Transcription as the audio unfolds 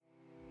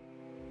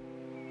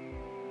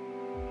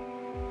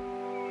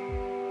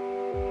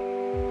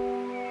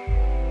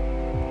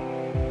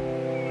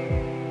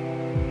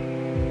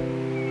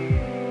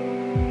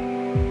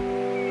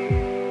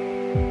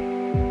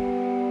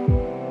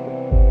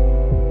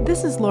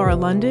This is Laura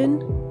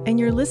London, and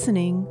you're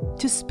listening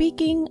to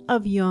Speaking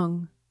of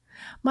Jung.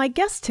 My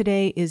guest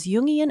today is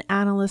Jungian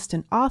analyst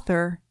and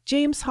author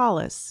James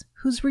Hollis,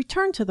 who's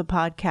returned to the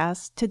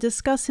podcast to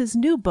discuss his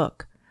new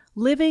book,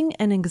 Living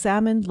an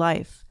Examined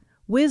Life,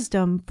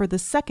 Wisdom for the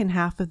Second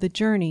Half of the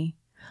Journey,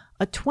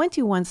 a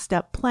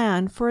 21-step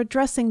plan for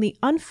addressing the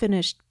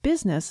unfinished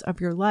business of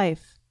your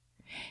life.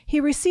 He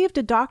received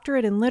a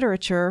doctorate in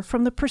literature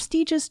from the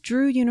prestigious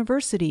Drew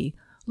University,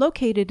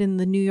 located in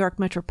the New York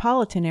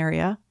metropolitan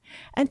area,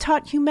 and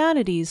taught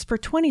humanities for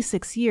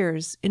 26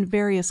 years in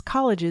various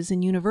colleges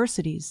and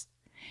universities.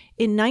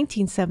 In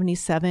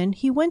 1977,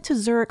 he went to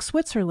Zurich,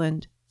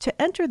 Switzerland,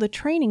 to enter the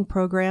training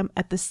program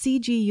at the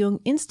C.G. Jung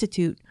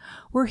Institute,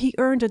 where he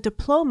earned a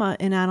diploma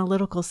in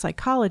analytical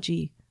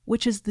psychology,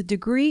 which is the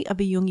degree of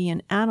a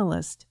Jungian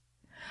analyst.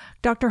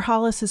 Dr.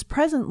 Hollis is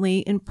presently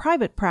in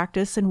private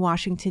practice in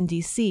Washington,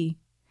 D.C.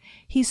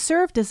 He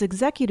served as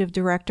executive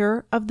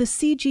director of the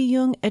C.G.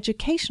 Jung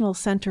Educational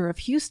Center of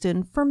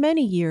Houston for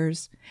many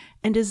years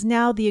and is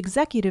now the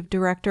executive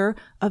director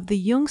of the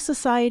Jung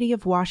Society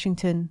of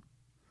Washington.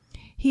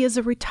 He is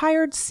a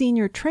retired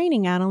senior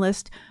training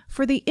analyst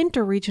for the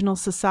Interregional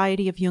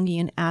Society of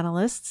Jungian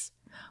Analysts,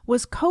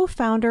 was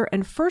co-founder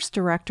and first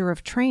director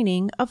of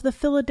training of the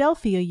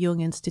Philadelphia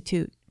Jung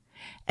Institute,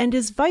 and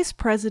is vice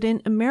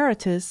president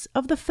emeritus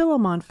of the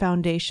Philemon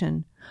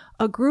Foundation,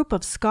 a group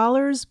of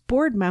scholars,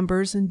 board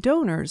members, and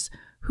donors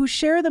who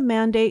share the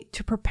mandate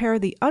to prepare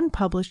the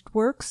unpublished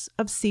works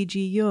of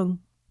C.G. Jung.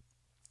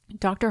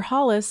 Dr.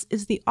 Hollis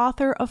is the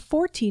author of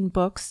 14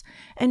 books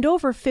and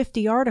over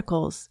 50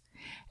 articles,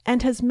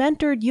 and has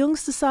mentored Jung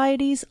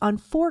societies on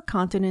 4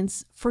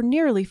 continents for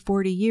nearly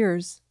 40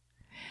 years.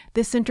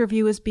 This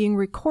interview is being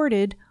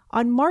recorded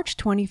on March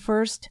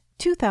 21st,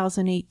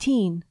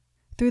 2018,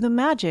 through the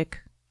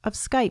magic of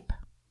Skype.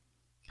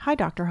 Hi,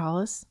 Dr.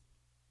 Hollis.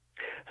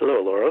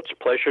 Hello, Laura. It's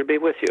a pleasure to be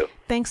with you.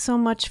 Thanks so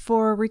much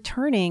for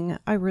returning.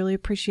 I really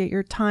appreciate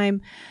your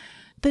time.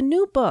 The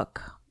new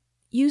book,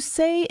 you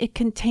say it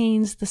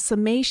contains the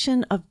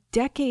summation of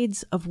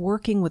decades of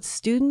working with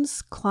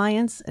students,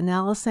 clients,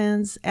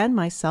 analysands, and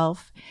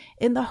myself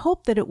in the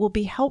hope that it will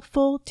be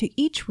helpful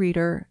to each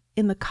reader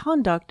in the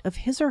conduct of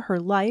his or her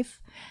life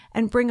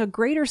and bring a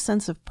greater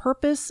sense of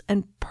purpose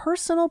and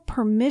personal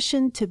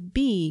permission to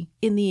be,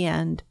 in the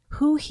end,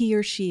 who he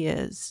or she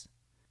is.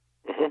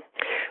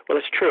 Well,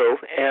 it's true,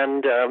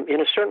 and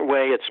in a certain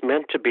way, it's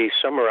meant to be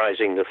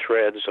summarizing the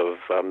threads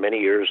of many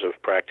years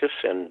of practice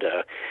and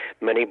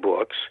many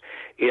books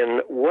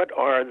in what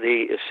are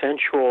the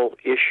essential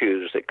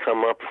issues that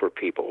come up for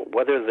people,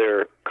 whether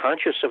they're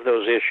conscious of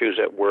those issues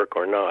at work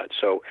or not.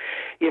 So,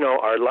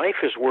 our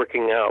life is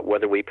working out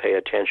whether we pay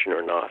attention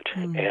or not.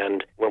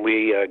 And when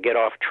we get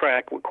off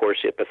track, of course,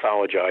 it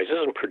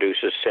pathologizes and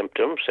produces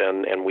symptoms,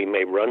 and we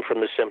may run from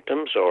the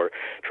symptoms or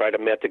try to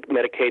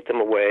medicate them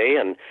away.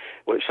 And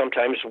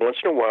sometimes, once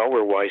in a while,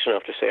 we're wise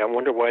enough to say, I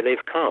wonder why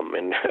they've come,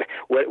 and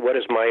what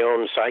is my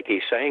own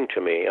psyche saying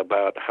to me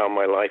about how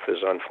my life is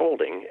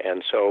unfolding.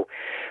 And so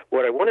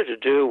what I wanted to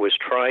do was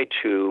try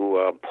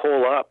to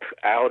pull up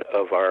out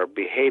of our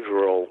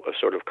behavioral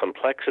sort of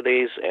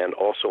complexities and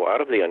also out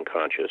of the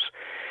unconscious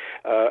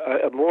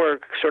a more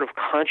sort of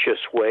conscious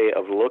way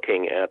of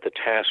looking at the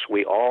tasks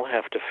we all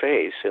have to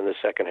face in the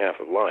second half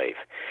of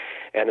life.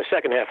 And the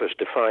second half is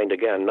defined,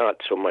 again, not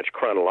so much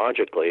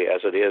chronologically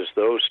as it is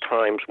those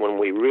times when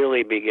we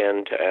really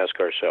begin to ask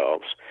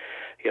ourselves,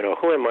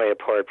 who am I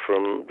apart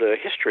from the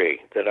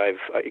history that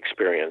I've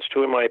experienced?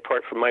 Who am I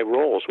apart from my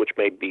roles, which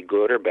may be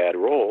good or bad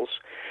roles?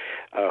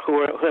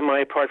 Who am I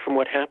apart from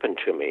what happened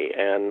to me?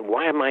 And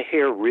why am I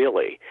here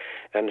really?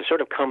 And to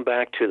sort of come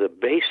back to the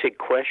basic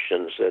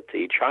questions that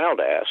the child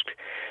asked,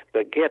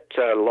 but get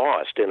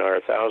lost in our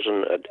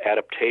 1,000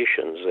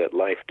 adaptations that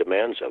life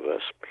demands of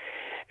us.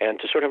 And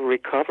to sort of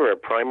recover a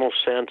primal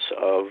sense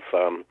of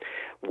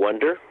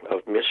wonder,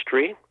 of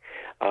mystery,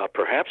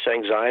 perhaps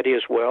anxiety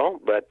as well,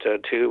 but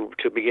to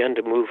begin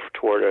to move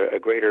toward a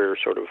greater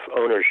sort of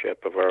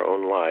ownership of our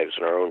own lives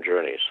and our own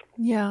journeys.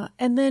 Yeah,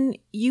 and then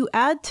you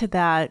add to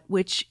that,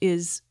 which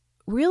is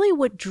really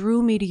what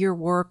drew me to your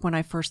work when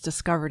I first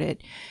discovered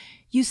it.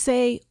 You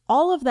say,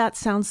 all of that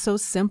sounds so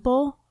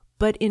simple,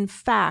 but in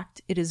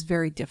fact, it is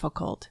very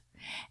difficult.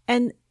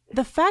 And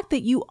the fact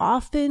that you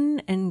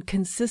often and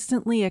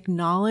consistently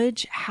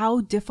acknowledge how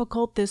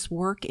difficult this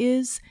work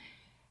is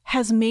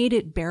has made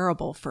it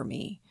bearable for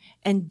me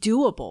and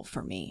doable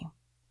for me.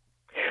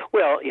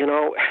 Well,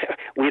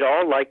 we'd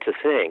all like to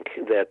think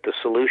that the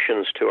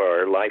solutions to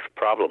our life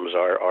problems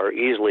are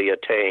easily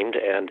attained,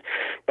 and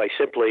by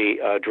simply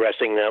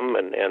addressing them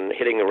and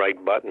hitting the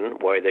right button,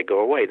 why they go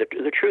away.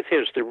 The truth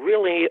is, the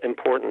really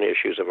important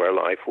issues of our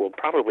life will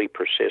probably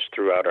persist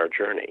throughout our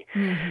journey.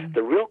 Mm-hmm.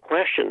 The real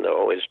question,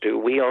 though, is do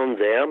we own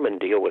them and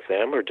deal with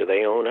them, or do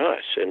they own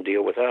us and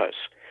deal with us?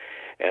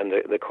 And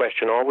the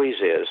question always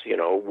is,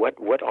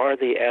 what are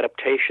the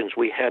adaptations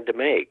we had to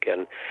make,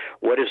 and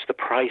what is the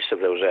price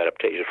of those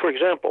adaptations? For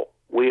example,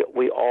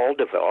 we all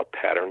develop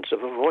patterns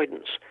of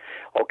avoidance.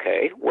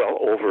 Okay, well,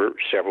 over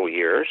several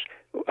years,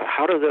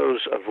 how do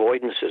those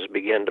avoidances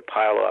begin to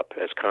pile up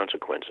as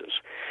consequences?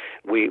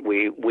 We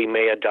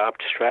may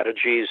adopt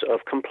strategies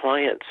of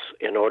compliance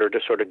in order to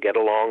sort of get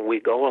along, we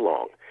go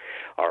along.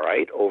 All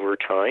right, over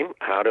time,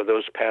 how do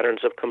those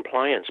patterns of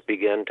compliance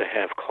begin to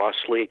have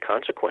costly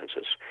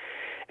consequences?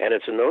 And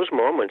it's in those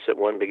moments that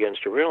one begins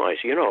to realize,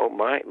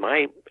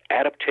 my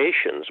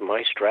adaptations,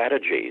 my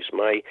strategies,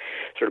 my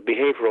sort of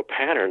behavioral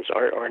patterns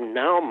are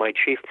now my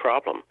chief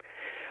problem.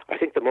 I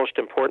think the most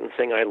important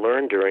thing I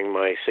learned during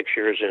my 6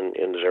 years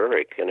in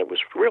Zurich, and it was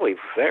really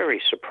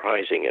very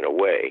surprising in a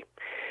way,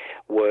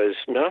 was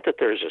not that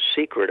there's a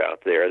secret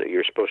out there that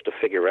you're supposed to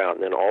figure out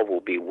and then all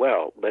will be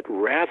well, but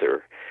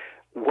rather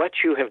what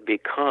you have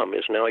become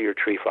is now your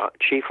chief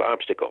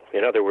obstacle.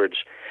 In other words,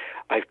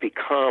 I've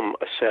become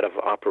a set of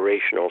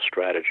operational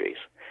strategies.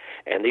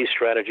 And these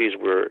strategies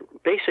were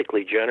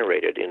basically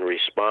generated in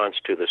response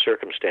to the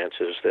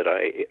circumstances that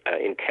I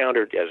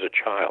encountered as a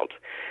child,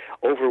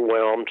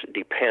 overwhelmed,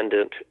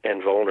 dependent,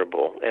 and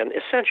vulnerable, and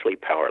essentially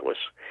powerless.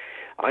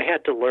 I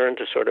had to learn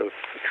to sort of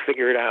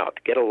figure it out,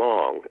 get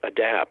along,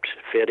 adapt,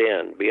 fit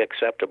in, be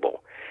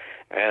acceptable.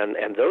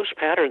 And those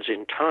patterns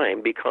in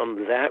time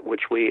become that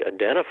which we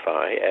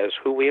identify as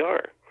who we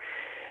are.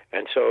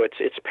 And so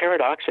it's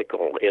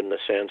paradoxical in the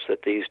sense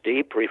that these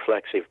deep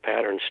reflexive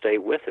patterns stay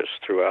with us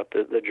throughout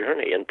the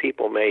journey. And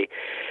people may,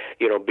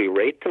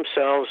 berate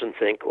themselves and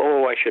think,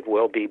 oh, I should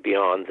well be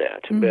beyond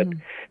that. Mm-hmm. But,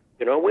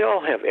 we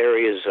all have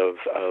areas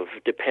of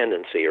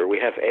dependency, or we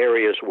have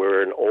areas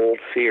where an old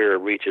fear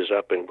reaches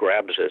up and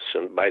grabs us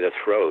and by the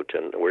throat,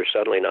 and we're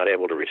suddenly not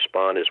able to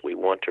respond as we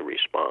want to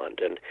respond.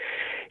 And,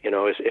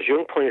 as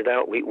Jung pointed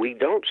out, we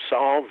don't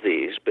solve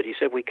these, but he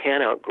said we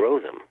can outgrow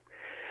them.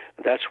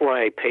 That's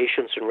why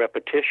patience and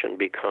repetition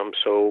become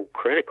so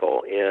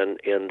critical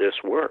in this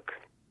work.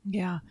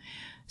 Yeah.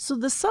 So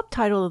the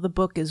subtitle of the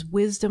book is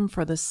Wisdom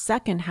for the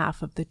Second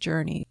Half of the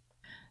Journey.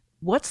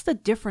 What's the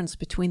difference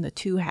between the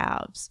two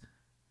halves?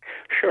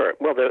 Sure.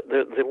 Well,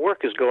 the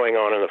work is going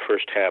on in the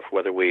first half,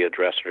 whether we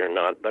address it or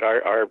not. But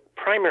our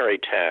primary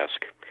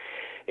task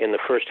in the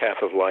first half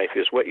of life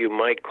is what you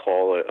might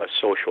call a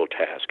social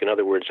task. In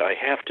other words, I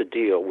have to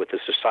deal with the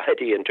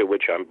society into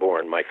which I'm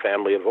born, my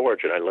family of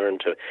origin. I learn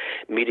to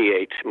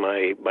mediate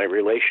my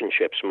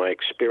relationships, my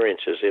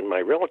experiences in my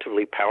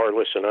relatively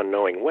powerless and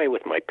unknowing way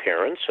with my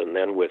parents, and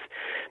then with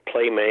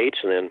playmates,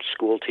 and then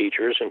school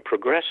teachers, and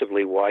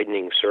progressively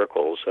widening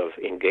circles of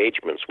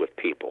engagements with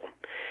people.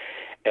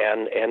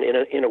 And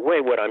in a way,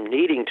 what I'm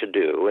needing to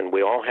do, and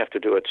we all have to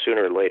do it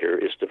sooner or later,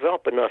 is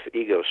develop enough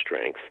ego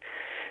strength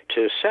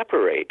to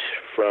separate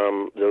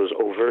from those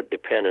overt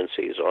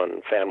dependencies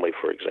on family,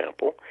 for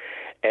example,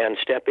 and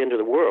step into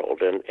the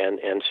world and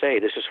say,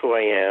 this is who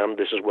I am,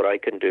 this is what I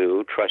can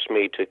do, trust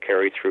me to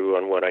carry through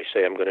on what I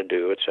say I'm going to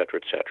do, et cetera,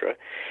 et cetera.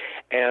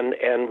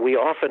 And we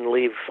often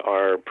leave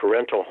our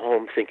parental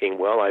home thinking,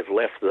 well, I've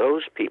left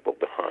those people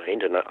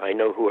behind, and I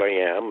know who I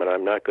am, and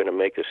I'm not going to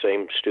make the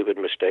same stupid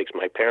mistakes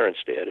my parents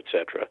did, et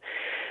cetera.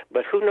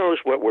 But who knows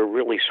what we're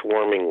really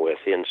swarming with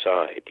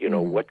inside?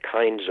 What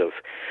kinds of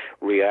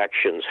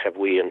reactions have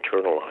we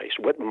internalized?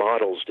 What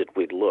models did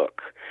we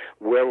look?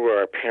 Where were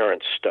our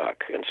parents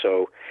stuck? And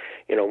so,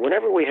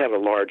 whenever we have a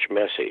large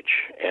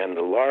message, and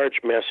the large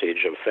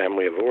message of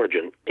family of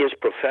origin is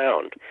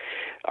profound,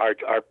 our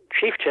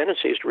chief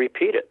tendency is to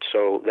repeat it.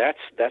 So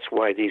that's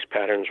why these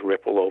patterns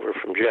ripple over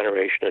from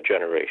generation to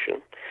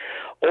generation.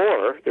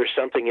 Or there's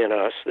something in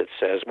us that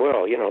says,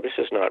 well, this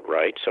is not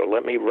right, so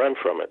let me run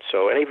from it.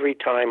 So every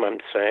time I'm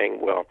saying,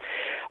 well,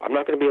 I'm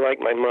not going to be like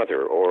my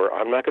mother, or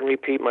I'm not going to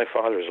repeat my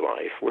father's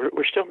life,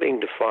 we're still being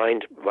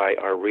defined by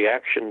our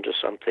reaction to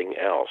something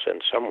else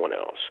and someone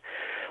else.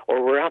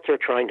 Or we're out there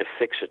trying to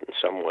fix it in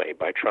some way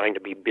by trying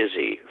to be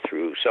busy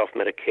through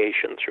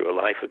self-medication, through a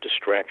life of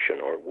distraction,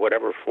 or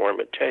whatever form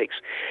it takes.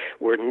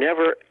 We're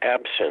never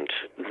absent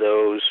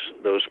those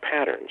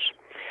patterns.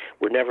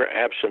 We're never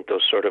absent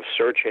those sort of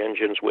search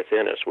engines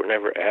within us. We're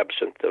never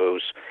absent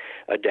those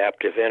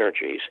adaptive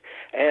energies.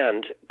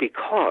 And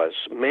because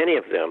many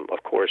of them,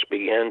 of course,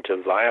 begin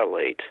to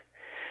violate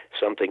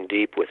something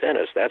deep within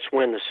us, that's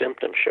when the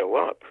symptoms show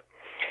up.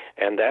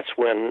 And that's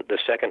when the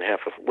second half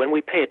of, when we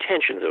pay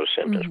attention to those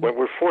symptoms, when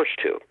we're forced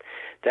to,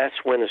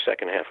 that's when the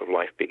second half of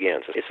life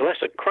begins. It's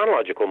less a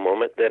chronological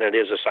moment than it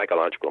is a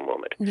psychological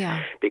moment.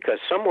 Yeah. Because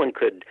someone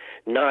could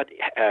not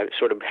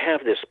sort of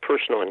have this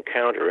personal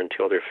encounter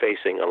until they're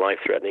facing a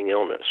life-threatening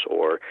illness,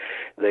 or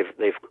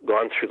they've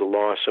gone through the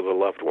loss of a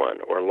loved one,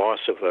 or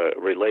loss of a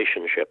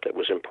relationship that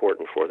was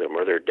important for them,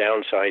 or they're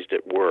downsized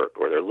at work,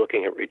 or they're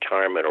looking at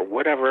retirement, or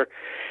whatever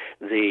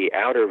the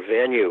outer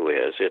venue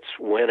is. It's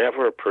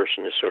whenever a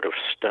person is sort of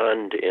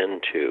stunned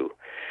into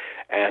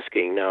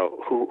asking, now,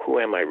 who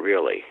am I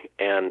really?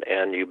 And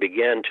you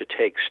begin to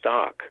take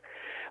stock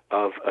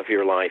of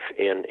your life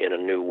in a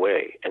new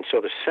way. And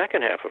so the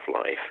second half of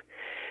life,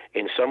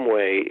 in some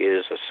way,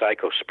 is a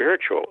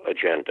psycho-spiritual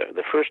agenda.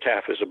 The first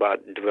half is about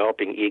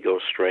developing ego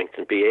strength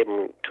and be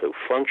able to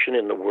function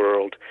in the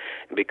world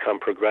and become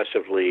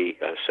progressively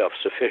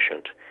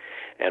self-sufficient.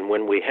 And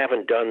when we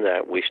haven't done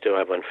that, we still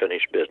have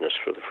unfinished business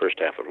for the first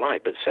half of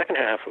life. But the second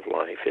half of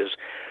life is,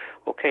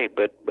 okay,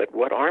 but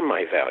what are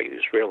my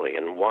values really,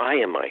 and why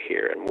am I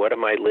here, and what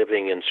am I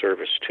living in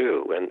service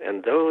to?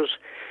 And those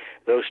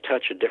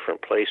touch a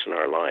different place in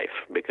our life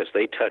because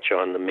they touch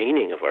on the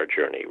meaning of our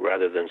journey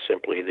rather than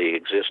simply the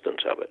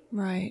existence of it.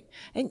 Right.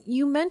 And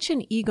you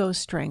mentioned ego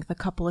strength a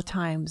couple of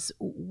times.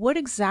 What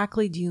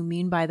exactly do you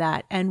mean by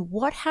that? And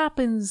what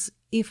happens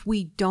if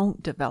we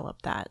don't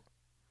develop that?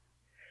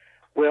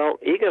 Well,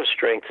 ego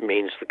strength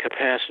means the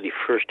capacity,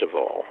 first of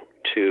all,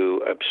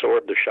 to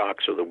absorb the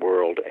shocks of the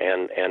world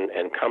and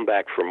come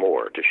back for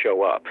more, to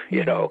show up.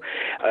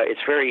 It's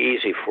very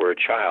easy for a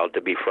child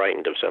to be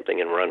frightened of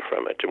something and run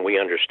from it, and we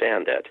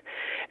understand that.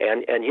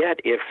 And yet,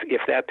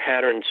 if that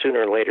pattern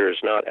sooner or later is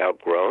not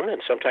outgrown,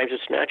 and sometimes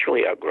it's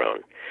naturally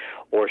outgrown,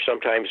 or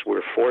sometimes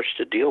we're forced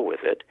to deal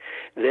with it,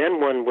 then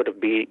one would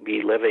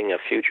be living a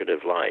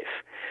fugitive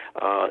life.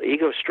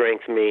 Ego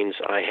strength means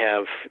I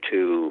have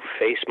to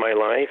face my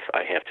life,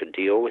 I have to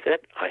deal with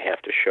it, I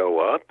have to show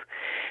up.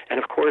 And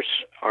of course,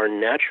 our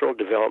natural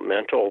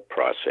developmental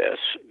process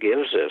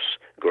gives us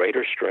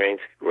greater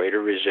strength,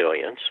 greater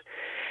resilience.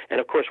 And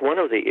of course, one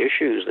of the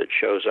issues that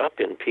shows up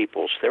in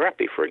people's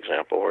therapy, for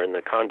example, or in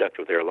the conduct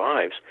of their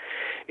lives,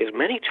 is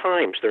many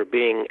times they're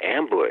being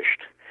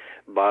ambushed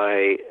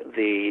by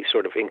the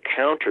sort of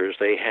encounters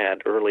they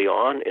had early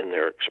on in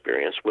their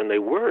experience when they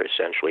were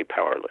essentially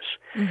powerless.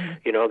 Mm-hmm.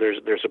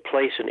 There's a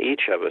place in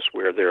each of us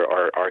where there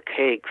are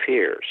archaic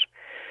fears.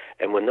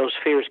 And when those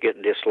fears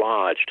get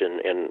dislodged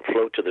and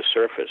float to the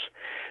surface,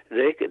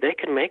 they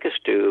can make us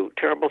do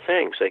terrible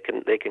things. They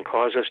can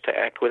cause us to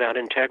act without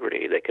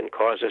integrity. They can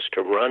cause us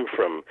to run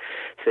from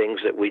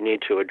things that we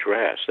need to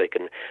address. They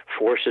can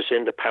force us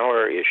into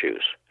power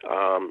issues.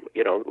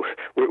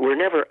 We're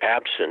never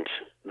absent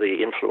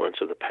the influence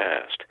of the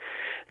past.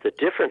 The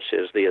difference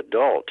is the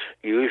adult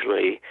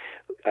usually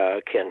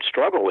can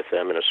struggle with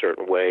them in a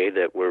certain way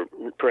that were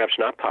perhaps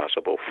not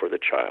possible for the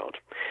child.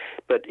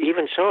 But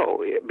even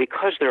so,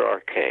 because they're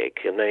archaic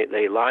and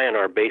they lie in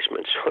our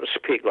basement, so to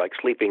speak, like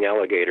sleeping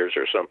alligators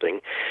or something,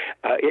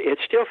 it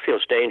still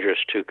feels dangerous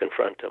to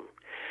confront them.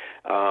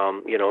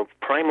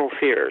 Primal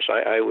fears.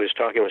 I was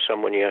talking with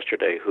someone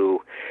yesterday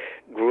who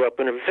grew up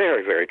in a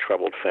very, very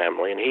troubled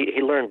family, and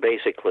he learned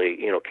basically,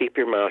 keep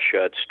your mouth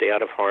shut, stay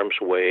out of harm's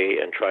way,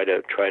 and try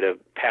to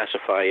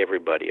pacify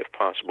everybody if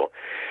possible.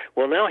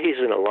 Well, now he's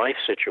in a life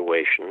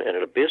situation and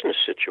in a business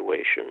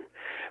situation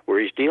where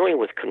he's dealing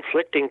with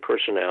conflicting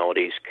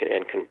personalities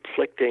and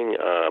conflicting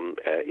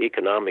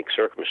economic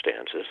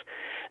circumstances.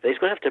 And he's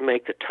going to have to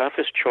make the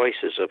toughest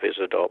choices of his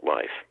adult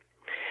life.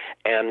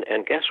 And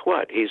guess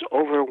what? He's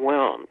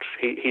overwhelmed.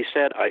 He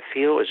said, I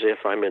feel as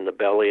if I'm in the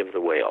belly of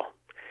the whale.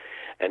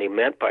 And he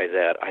meant by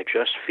that, I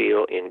just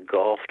feel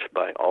engulfed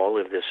by all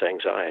of this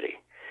anxiety.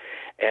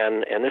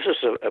 And this is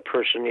a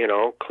person,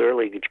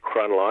 clearly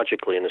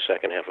chronologically in the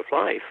second half of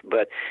life,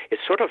 but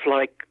it's sort of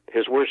like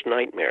his worst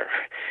nightmare.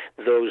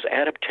 Those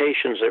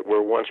adaptations that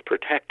were once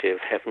protective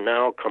have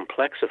now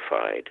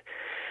complexified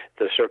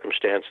the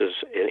circumstances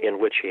in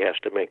which he has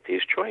to make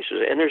these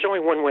choices. And there's only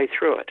one way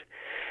through it.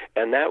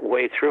 And that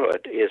way through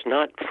it is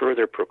not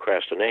further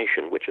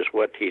procrastination, which is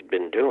what he'd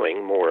been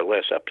doing more or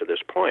less up to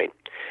this point,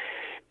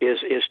 is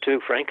to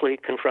frankly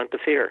confront the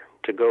fear,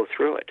 to go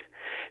through it.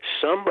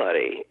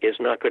 Somebody is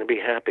not going to be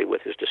happy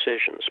with his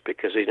decisions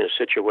because he's in a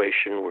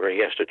situation where he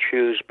has to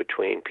choose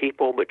between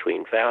people,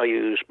 between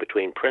values,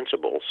 between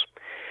principles.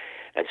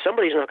 And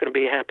somebody's not going to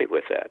be happy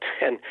with that.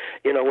 And,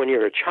 when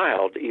you're a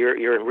child,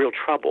 you're in real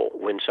trouble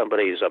when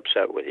somebody is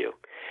upset with you.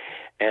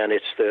 And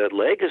it's the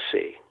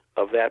legacy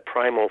of that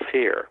primal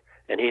fear.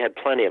 And he had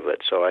plenty of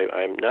it. So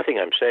nothing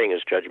I'm saying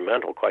is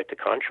judgmental. Quite the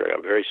contrary.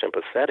 I'm very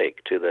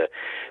sympathetic to the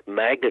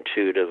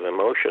magnitude of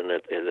emotion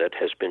that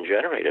has been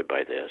generated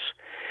by this.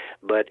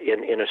 But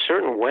in a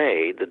certain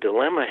way, the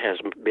dilemma has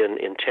been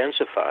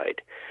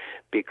intensified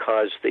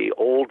because the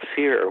old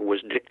fear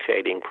was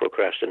dictating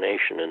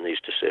procrastination in these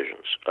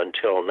decisions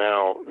until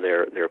now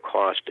their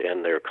cost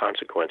and their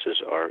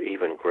consequences are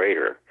even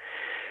greater.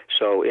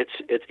 So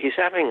he's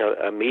having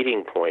a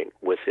meeting point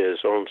with his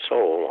own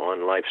soul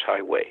on life's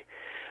highway,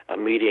 a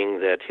meeting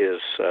that his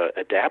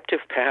adaptive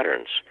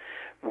patterns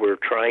were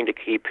trying to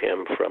keep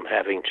him from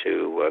having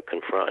to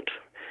confront.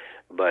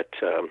 But,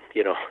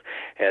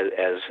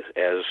 as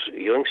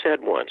Jung said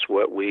once,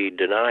 what we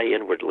deny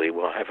inwardly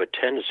will have a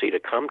tendency to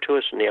come to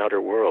us in the outer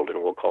world,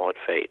 and we'll call it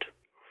fate.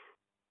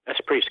 That's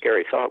a pretty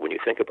scary thought when you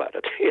think about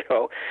it,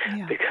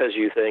 because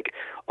you think,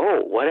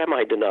 oh, what am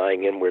I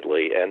denying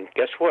inwardly? And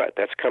guess what?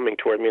 That's coming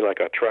toward me like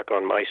a truck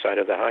on my side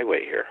of the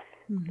highway here.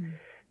 Mm-hmm.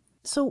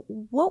 So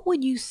what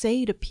would you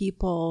say to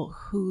people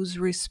whose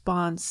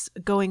response,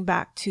 going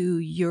back to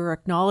your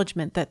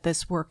acknowledgement that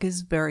this work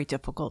is very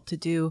difficult to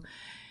do,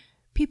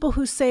 people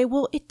who say,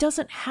 well, it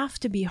doesn't have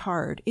to be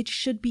hard, it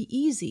should be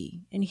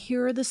easy, and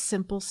here are the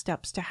simple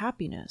steps to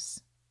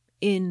happiness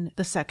in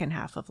the second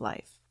half of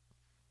life?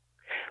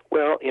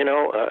 Well, an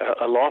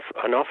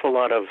awful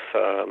lot of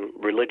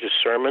religious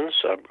sermons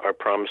are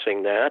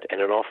promising that,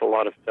 and an awful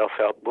lot of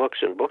self-help books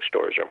in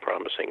bookstores are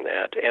promising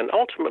that. And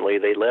ultimately,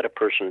 they let a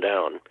person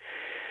down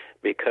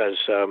because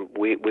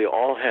we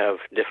all have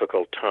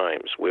difficult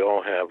times. We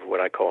all have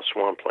what I call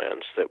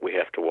swamplands that we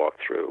have to walk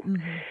through.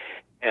 Mm-hmm.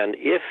 And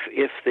if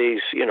these,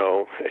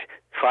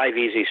 5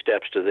 easy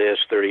steps to this,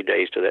 30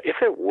 days to that, if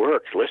it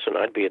worked, listen,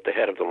 I'd be at the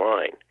head of the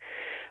line.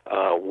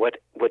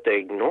 What they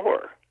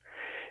ignore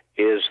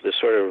is the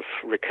sort of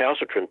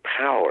recalcitrant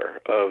power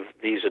of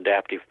these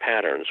adaptive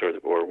patterns,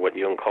 or what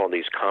Jung called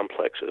these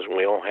complexes, and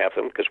we all have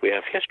them because we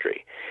have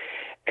history.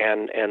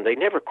 And they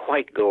never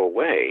quite go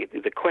away.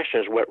 The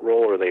question is, what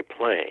role are they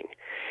playing?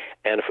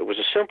 And if it was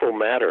a simple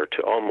matter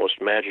to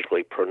almost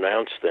magically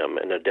pronounce them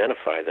and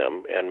identify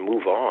them and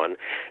move on,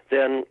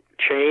 then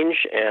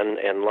change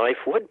and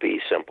life would be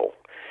simple.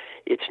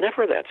 It's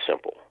never that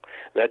simple.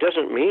 That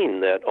doesn't mean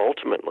that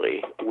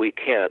ultimately we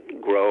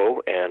can't grow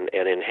and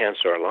enhance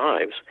our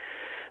lives,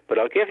 but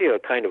I'll give you a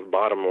kind of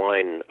bottom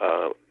line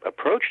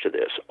approach to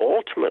this.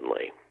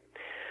 Ultimately,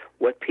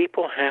 what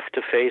people have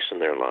to face in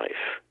their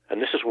life,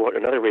 and this is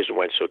another reason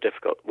why it's so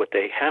difficult, what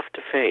they have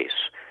to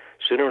face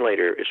sooner or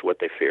later is what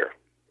they fear.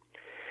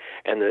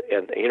 And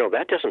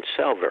that doesn't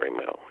sell very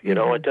well.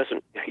 It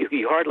doesn't.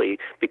 You hardly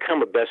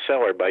become a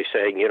bestseller by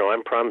saying,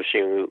 I'm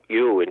promising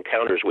you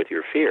encounters with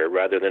your fear,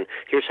 rather than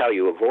here's how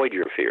you avoid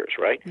your fears,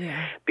 right?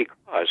 Yeah.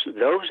 Because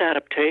those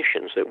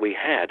adaptations that we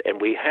had,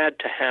 and we had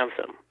to have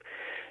them,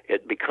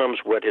 it becomes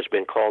what has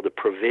been called the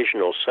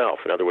provisional self.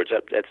 In other words,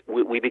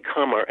 we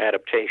become our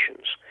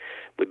adaptations.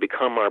 We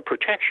become our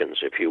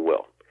protections, if you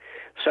will,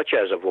 such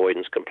as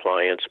avoidance,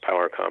 compliance,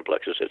 power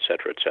complexes, et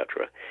cetera, et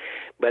cetera.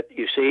 But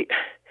you see,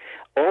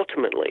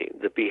 ultimately,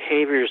 the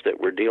behaviors that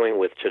we're dealing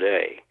with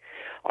today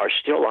are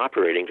still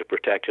operating to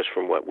protect us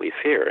from what we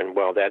fear. And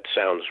while that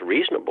sounds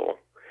reasonable,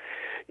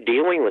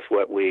 dealing with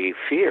what we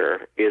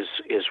fear is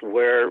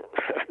where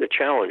the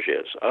challenge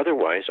is.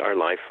 Otherwise, our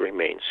life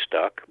remains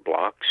stuck,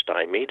 blocked,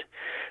 stymied,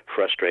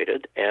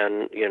 frustrated,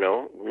 and,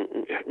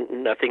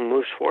 nothing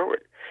moves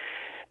forward.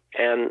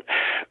 And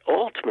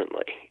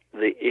ultimately,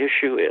 the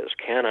issue is,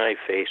 can I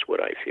face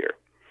what I fear?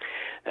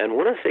 And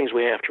one of the things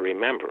we have to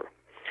remember,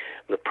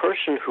 the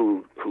person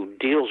who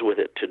deals with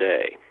it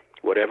today,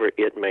 whatever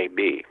it may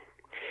be,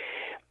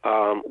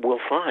 will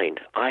find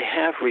I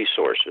have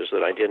resources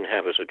that I didn't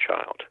have as a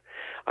child.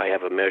 I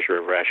have a measure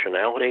of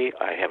rationality.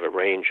 I have a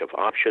range of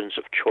options,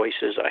 of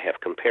choices. I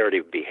have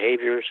comparative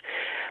behaviors.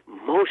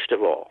 Most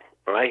of all,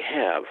 I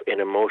have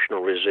an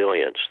emotional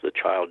resilience the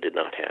child did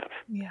not have.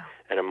 Yeah.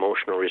 An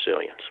emotional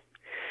resilience.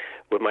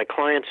 When my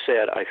client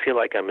said, I feel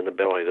like I'm in the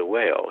belly of the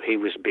whale, he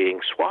was being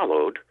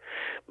swallowed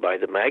by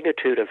the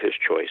magnitude of his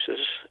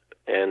choices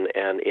and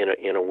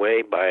in a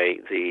way by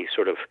the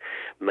sort of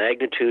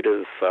magnitude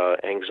of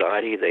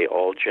anxiety they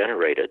all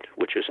generated,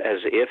 which is as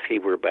if he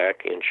were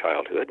back in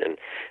childhood, and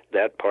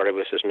that part of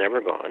us is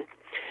never gone.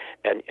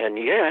 And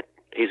yet,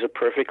 he's a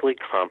perfectly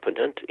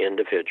competent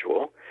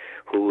individual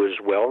who is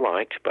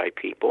well-liked by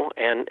people,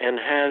 and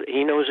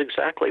he knows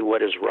exactly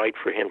what is right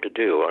for him to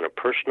do on a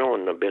personal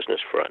and a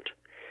business front.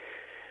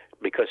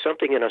 Because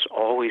something in us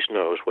always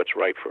knows what's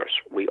right for us.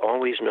 We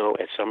always know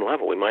at some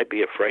level. We might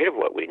be afraid of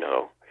what we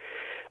know,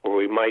 or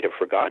we might have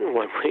forgotten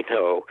what we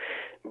know,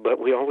 but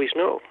we always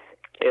know.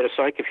 And it's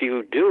like if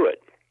you do it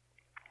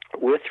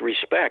with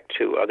respect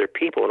to other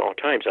people at all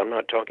times, I'm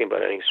not talking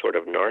about any sort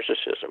of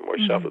narcissism or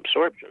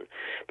self-absorption,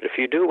 but if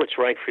you do what's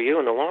right for you,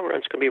 in the long run,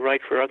 it's going to be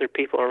right for other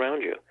people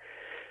around you.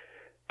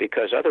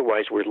 Because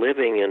otherwise, we're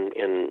living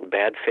in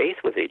bad faith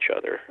with each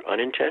other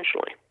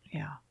unintentionally.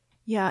 Yeah.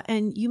 Yeah,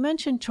 and you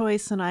mentioned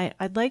choice, and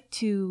I'd like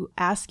to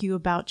ask you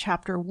about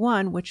chapter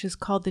 1, which is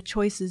called The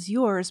Choice is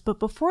Yours. But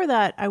before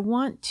that, I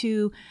want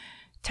to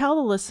tell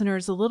the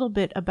listeners a little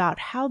bit about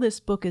how this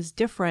book is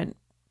different.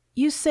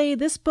 You say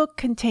this book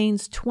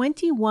contains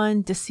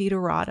 21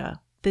 desiderata,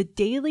 the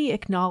daily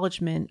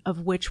acknowledgement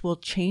of which will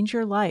change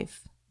your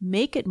life,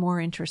 make it more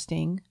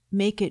interesting,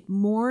 make it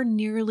more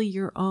nearly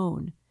your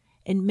own,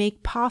 and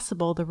make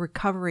possible the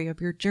recovery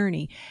of your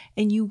journey.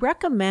 And you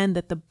recommend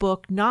that the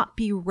book not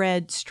be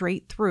read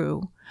straight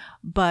through,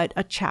 but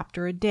a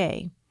chapter a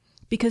day,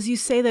 because you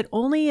say that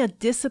only a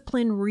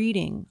disciplined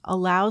reading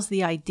allows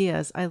the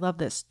ideas, I love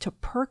this, to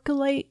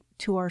percolate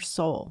to our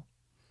soul.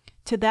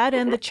 To that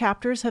end, the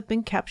chapters have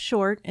been kept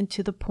short and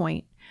to the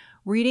point.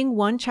 Reading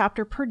one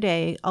chapter per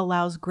day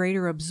allows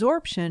greater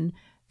absorption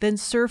than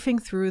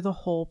surfing through the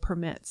whole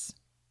permits.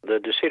 The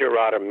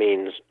desiderata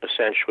means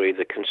essentially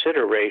the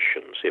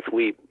considerations. If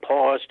we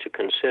pause to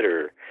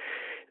consider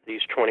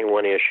these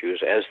 21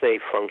 issues as they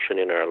function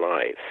in our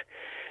life,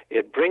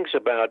 it brings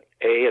about,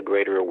 a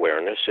greater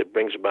awareness, it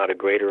brings about a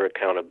greater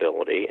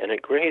accountability, and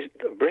it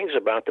brings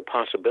about the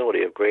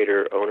possibility of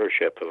greater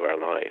ownership of our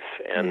life.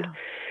 And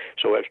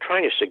so what I was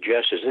trying to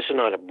suggest is this is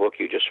not a book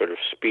you just sort of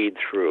speed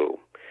through.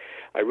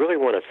 I really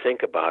want to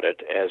think about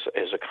it as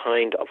a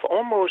kind of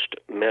almost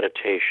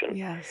meditation.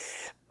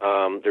 Yes.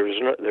 There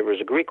was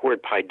a Greek word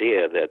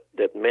paideia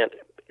that meant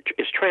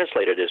is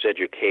translated as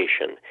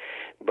education,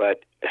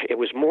 but it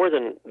was more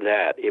than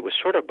that. It was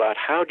sort of about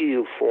how do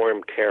you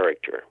form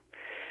character?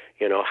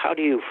 You know, how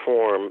do you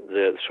form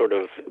the sort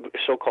of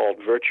so-called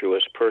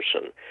virtuous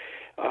person?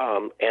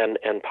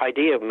 And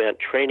paideia meant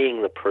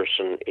training the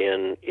person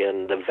in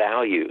the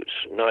values,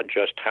 not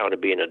just how to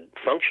be a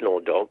functional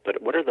adult,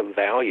 but what are the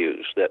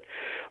values that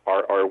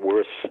are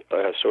worth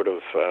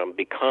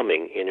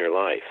becoming in your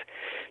life.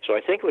 So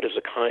I think of it as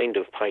a kind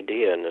of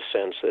paideia in the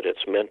sense that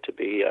it's meant to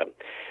be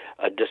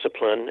a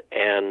discipline,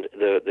 and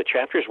the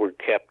chapters were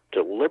kept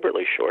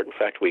deliberately short. In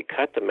fact, we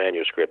cut the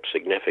manuscript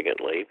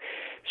significantly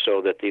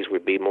so that these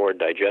would be more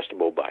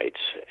digestible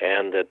bites,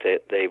 and that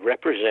they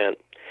represent,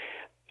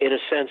 in a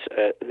sense,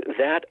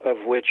 that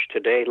of which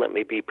today let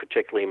me be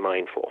particularly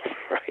mindful,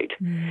 right?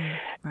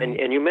 Right.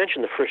 And you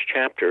mentioned the first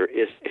chapter.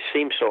 It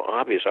seems so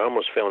obvious. I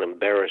almost felt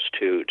embarrassed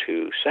to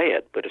say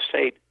it, but to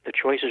say the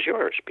choice is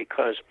yours,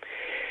 because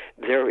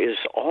there is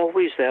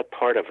always that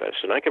part of us,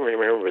 and I can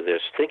remember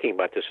this, thinking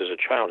about this as a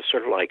child. It's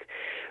sort of like,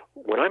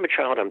 when I'm a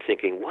child, I'm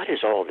thinking, what is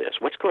all this?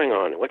 What's going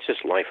on? What's this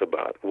life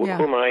about? Yeah.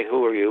 Who am I?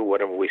 Who are you?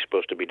 What are we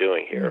supposed to be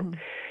doing here? Mm-hmm.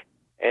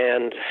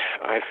 And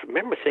I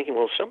remember thinking,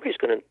 well, somebody's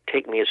going to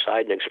take me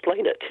aside and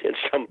explain it at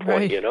some point,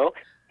 Right. you know?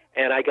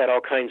 And I got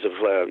all kinds of,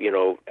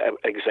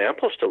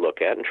 examples to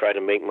look at and try to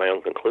make my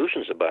own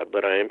conclusions about it.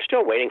 But I am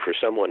still waiting for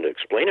someone to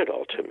explain it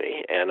all to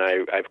me. And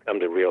I've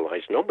come to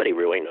realize nobody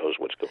really knows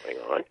what's going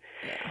on.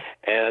 Yeah.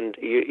 And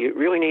you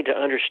really need to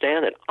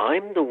understand that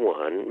I'm the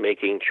one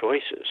making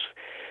choices.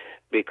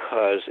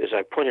 Because, as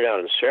I pointed out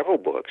in several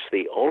books,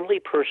 the only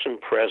person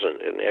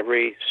present in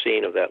every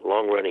scene of that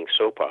long-running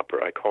soap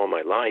opera I call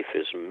my life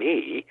is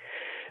me.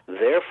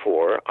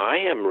 Therefore, I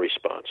am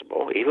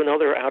responsible, even though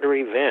there are outer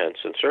events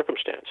and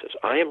circumstances.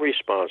 I am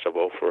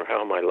responsible for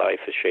how my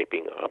life is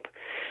shaping up.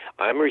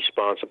 I'm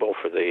responsible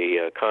for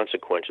the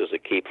consequences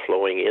that keep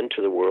flowing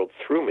into the world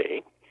through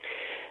me.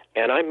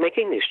 And I'm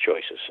making these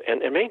choices.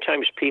 And many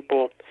times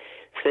people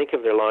think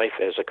of their life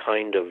as a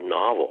kind of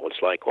novel.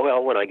 It's like,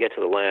 well, when I get to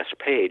the last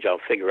page,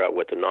 I'll figure out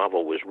what the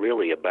novel was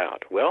really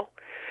about. Well,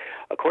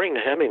 according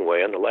to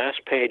Hemingway, on the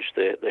last page,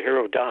 the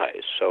hero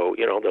dies. So,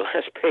 the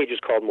last page is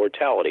called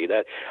mortality.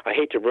 That I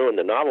hate to ruin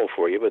the novel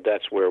for you, but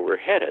that's where we're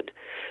headed.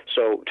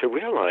 So to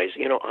realize,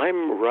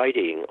 I'm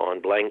writing on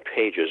blank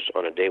pages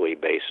on a daily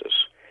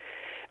basis.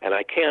 And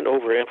I can't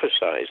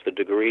overemphasize the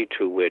degree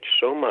to which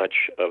so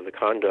much of the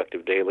conduct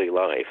of daily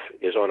life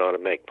is on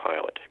automatic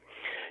pilot.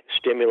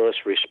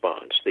 Stimulus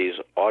response, these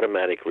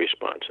automatic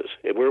responses.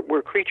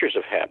 We're creatures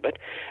of habit,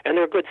 and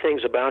there are good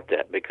things about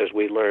that because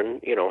we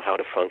learn, how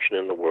to function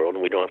in the world,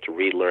 and we don't have to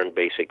relearn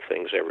basic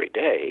things every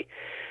day.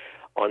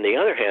 On the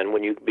other hand,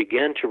 when you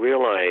begin to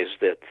realize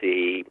that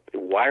the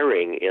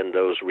wiring in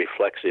those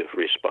reflexive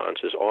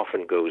responses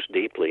often goes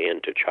deeply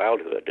into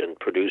childhood and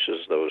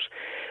produces those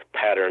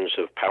patterns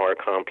of power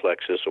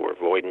complexes or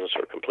avoidance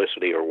or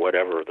complicity or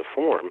whatever the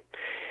form,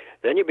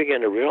 then you begin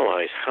to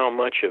realize how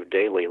much of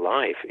daily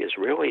life is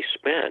really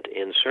spent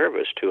in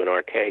service to an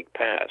archaic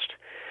past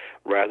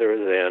rather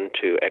than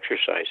to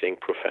exercising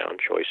profound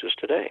choices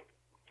today.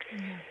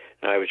 Mm-hmm.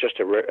 I was just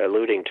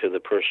alluding to the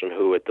person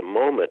who at the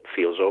moment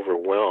feels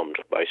overwhelmed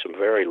by some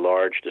very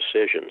large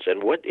decisions.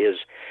 And what is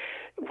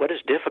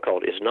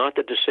difficult is not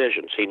the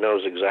decisions. He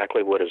knows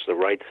exactly what is the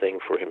right thing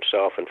for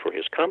himself and for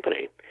his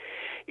company.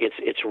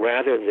 It's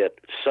rather that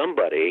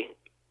somebody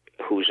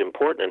who's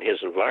important in his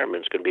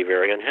environment is going to be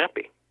very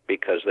unhappy,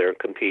 because there are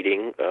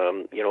competing,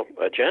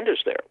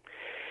 agendas there.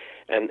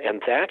 And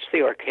that's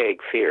the archaic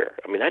fear.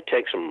 I mean, that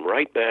takes them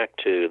right back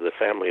to the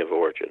family of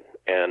origin.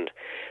 And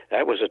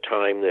that was a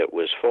time that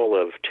was full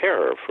of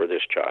terror for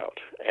this child.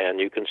 And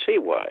you can see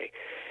why.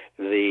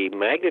 The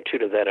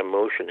magnitude of that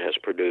emotion has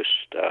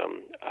produced,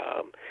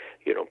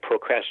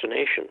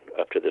 procrastination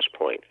up to this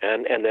point.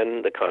 And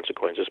then the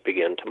consequences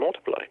begin to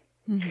multiply.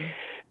 Mm-hmm.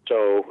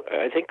 So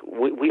I think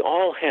we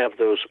all have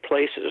those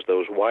places,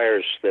 those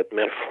wires that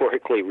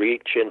metaphorically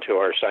reach into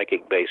our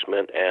psychic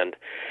basement and,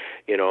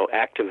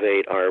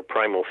 activate our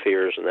primal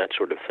fears and that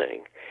sort of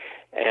thing.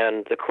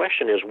 And the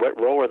question is, what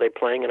role are they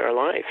playing in our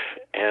life?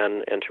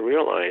 And to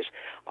realize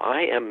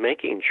I am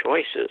making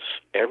choices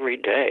every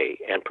day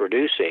and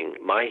producing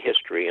my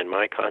history and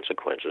my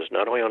consequences,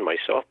 not only on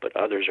myself but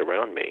others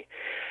around me.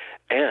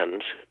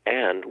 And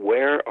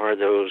where are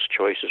those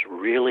choices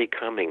really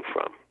coming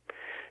from?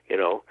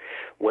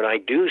 When I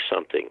do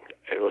something,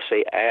 let's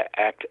say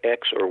act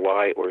X or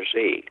Y or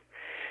Z,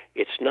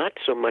 it's not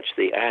so much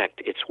the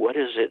act, it's what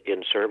is it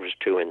in service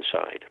to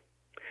inside.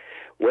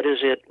 What is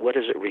it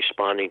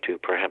responding to,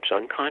 perhaps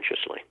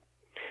unconsciously?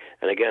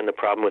 And again, the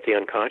problem with the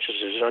unconscious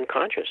is it's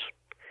unconscious.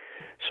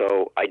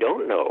 So I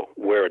don't know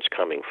where it's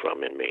coming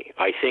from in me.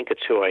 I think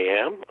it's who I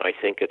am. I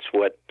think it's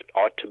what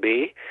ought to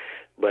be.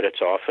 But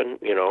it's often,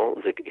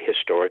 the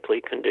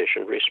historically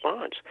conditioned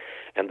response.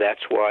 And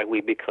that's why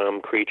we become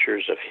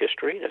creatures of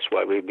history. That's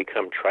why we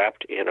become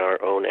trapped in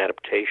our own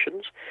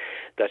adaptations.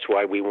 That's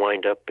why we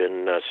wind up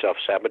in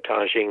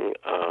self-sabotaging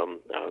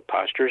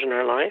postures in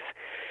our life.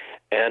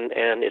 And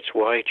it's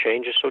why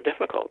change is so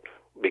difficult,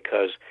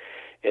 because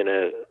in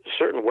a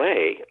certain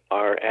way,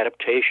 our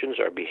adaptations,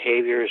 our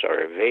behaviors, our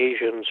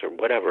evasions, or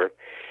whatever,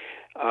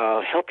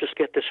 helped us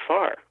get this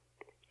far.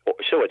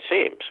 So it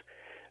seems.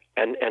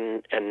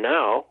 And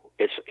now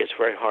it's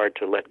very hard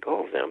to let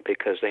go of them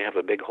because they have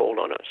a big hold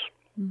on us.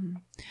 Mm-hmm.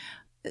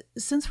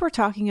 Since we're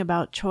talking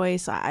about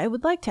choice, I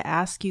would like to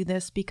ask you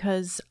this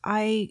because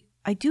I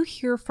do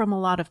hear from a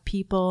lot of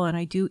people, and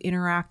I do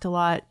interact a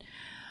lot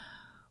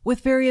with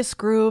various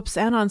groups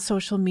and on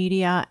social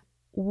media.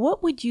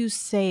 What would you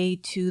say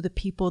to the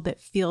people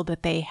that feel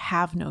that they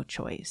have no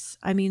choice?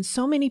 I mean,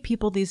 so many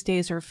people these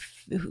days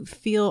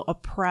feel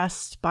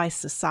oppressed by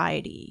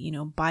society,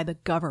 by the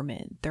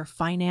government, their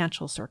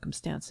financial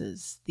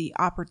circumstances, the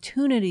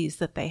opportunities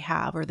that they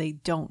have or they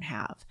don't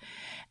have.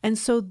 And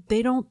so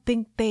they don't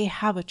think they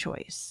have a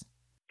choice.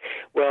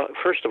 Well,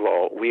 first of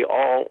all, we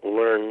all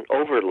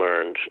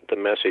overlearned the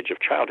message of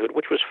childhood,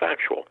 which was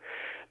factual.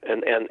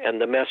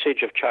 And the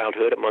message of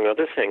childhood, among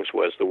other things,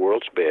 was the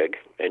world's big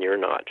and you're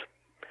not.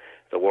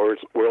 The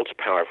world's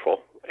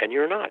powerful, and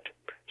you're not.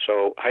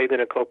 So how are you going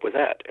to cope with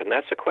that? And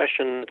that's a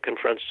question that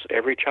confronts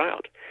every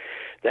child.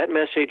 That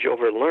message,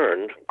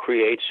 overlearned,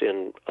 creates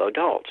in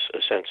adults a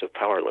sense of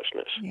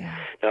powerlessness. Yeah.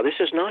 Now, this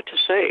is not to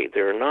say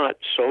there are not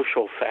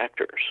social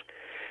factors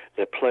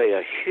that play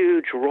a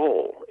huge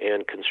role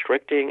in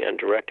constricting and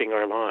directing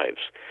our lives.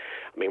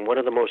 I mean, one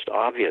of the most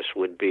obvious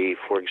would be,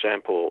 for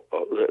example,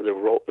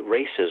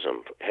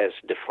 racism has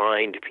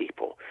defined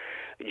people.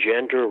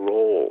 Gender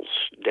roles,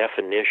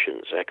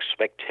 definitions,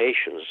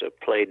 expectations have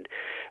played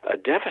a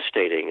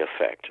devastating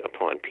effect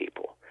upon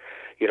people.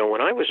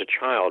 When I was a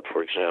child,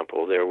 for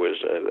example, there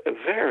was a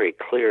very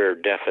clear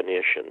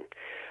definition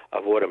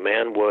of what a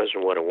man was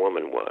and what a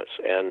woman was,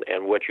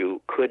 and what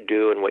you could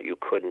do and what you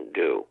couldn't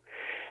do.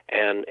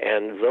 And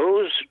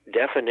those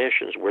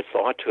definitions were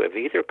thought to have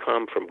either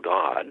come from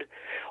God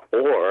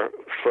or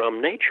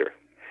from nature.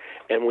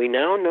 And we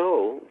now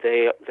know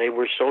they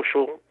were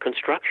social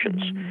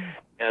constructions. Mm-hmm.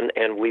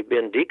 And we've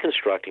been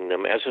deconstructing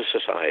them as a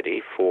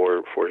society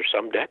for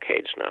some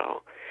decades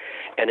now.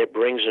 And it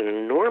brings an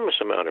enormous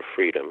amount of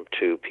freedom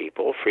to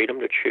people, freedom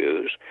to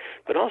choose,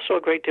 but also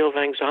a great deal of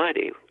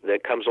anxiety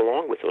that comes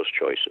along with those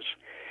choices.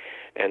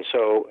 And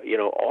so,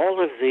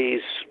 all of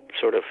these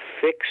sort of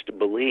fixed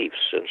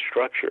beliefs and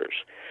structures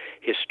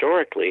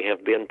historically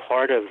have been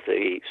part of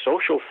the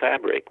social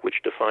fabric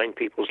which defined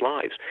people's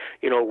lives.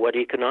 What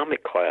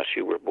economic class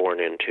you were born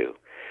into.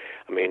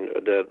 I mean,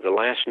 the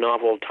last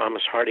novel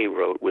Thomas Hardy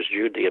wrote was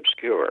Jude the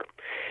Obscure.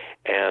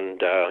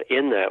 And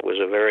in that was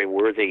a very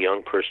worthy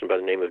young person by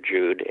the name of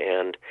Jude.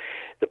 And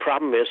the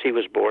problem is he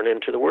was born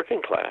into the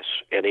working class.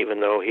 And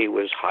even though he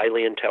was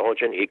highly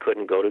intelligent, he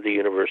couldn't go to the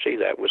university.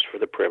 That was for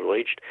the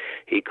privileged.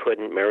 He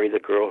couldn't marry the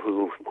girl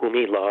whom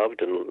he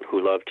loved and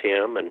who loved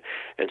him and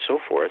so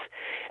forth.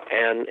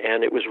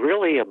 And it was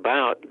really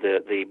about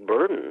the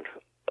burden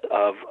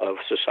of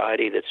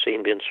society that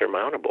seemed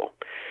insurmountable.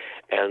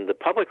 And the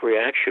public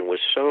reaction was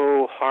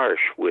so harsh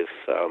with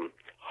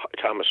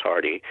Thomas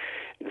Hardy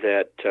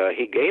that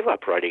he gave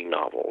up writing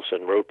novels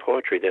and wrote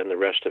poetry then the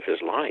rest of his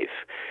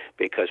life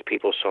because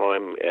people saw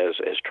him as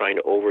trying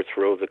to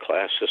overthrow the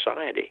class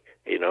society,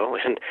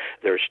 and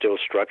there are still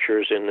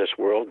structures in this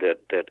world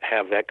that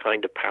have that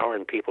kind of power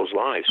in people's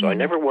lives. So I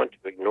never want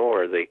to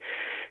ignore the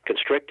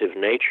constrictive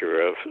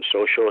nature of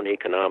social and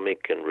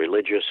economic and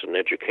religious and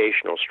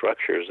educational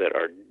structures that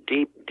are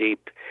deep,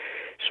 deep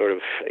sort of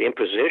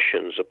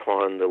impositions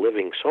upon the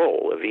living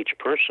soul of each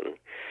person.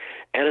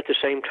 And at the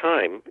same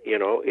time,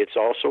 it's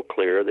also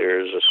clear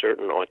there's a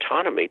certain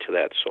autonomy to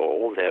that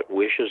soul that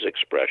wishes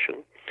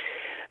expression.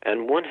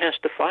 And one has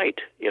to fight,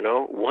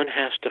 one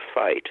has to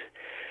fight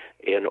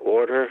in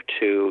order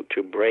to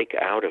break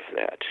out of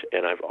that.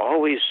 And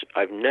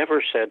I've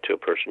never said to a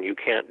person, you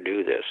can't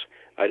do this.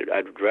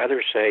 I'd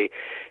rather say,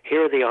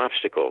 here are the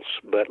obstacles,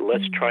 but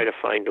let's try to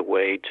find a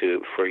way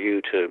for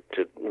you to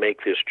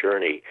make this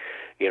journey,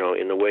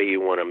 in the way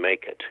you want to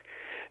make it.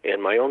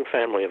 In my own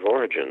family of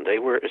origin, they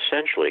were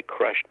essentially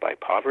crushed by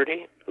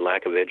poverty,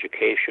 lack of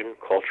education,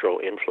 cultural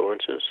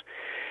influences.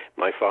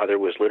 My father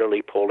was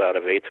literally pulled out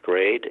of 8th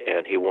grade,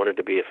 and he wanted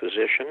to be a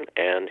physician,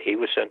 and he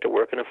was sent to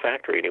work in a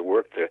factory, and he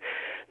worked there.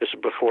 This is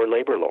before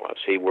labor laws.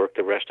 He worked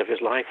the rest of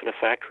his life in a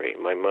factory.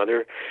 My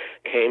mother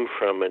came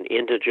from an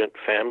indigent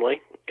family,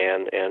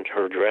 and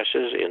her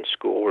dresses in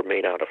school were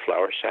made out of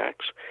flour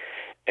sacks.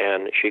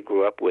 And she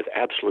grew up with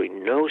absolutely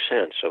no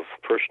sense of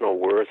personal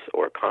worth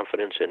or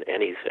confidence in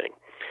anything.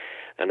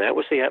 And that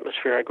was the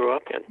atmosphere I grew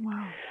up in.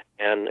 Wow.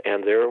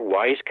 And their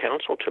wise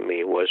counsel to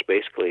me was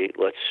basically,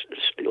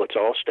 let's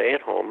all stay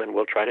at home and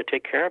we'll try to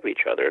take care of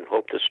each other and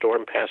hope the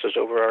storm passes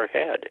over our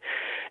head.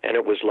 And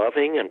it was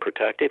loving and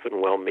protective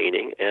and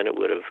well-meaning, and it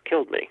would have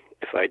killed me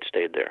if I'd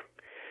stayed there.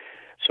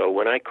 So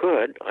when I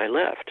could, I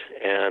left,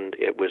 and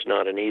it was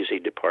not an easy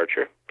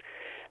departure.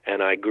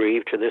 And I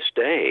grieve to this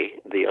day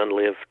the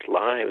unlived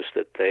lives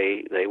that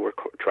they were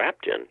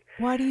trapped in.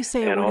 Why do you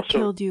say it would have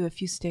killed you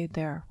if you stayed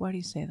there? Why do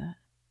you say that?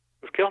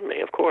 It would have killed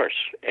me, of course.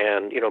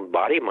 And,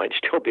 body might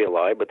still be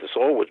alive, but the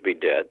soul would be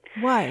dead.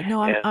 Why?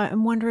 No,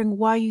 I'm wondering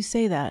why you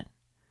say that.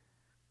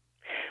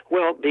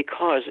 Well,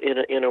 because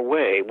in a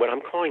way, what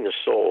I'm calling the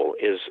soul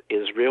is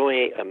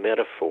really a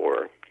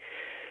metaphor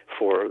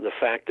for the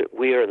fact that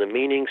we are the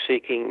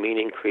meaning-seeking,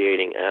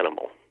 meaning-creating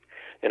animal.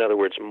 In other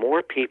words,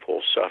 more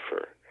people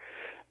suffer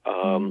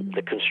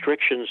the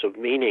constrictions of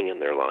meaning in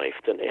their life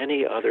than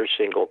any other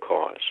single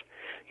cause.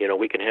 You know,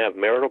 we can have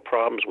marital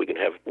problems, we can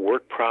have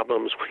work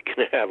problems, we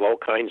can have all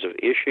kinds of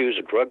issues,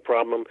 a drug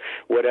problem,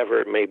 whatever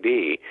it may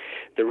be.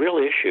 The real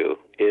issue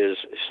is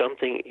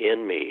something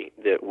in me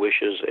that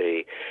wishes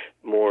a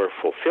more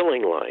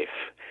fulfilling life,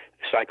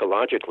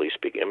 psychologically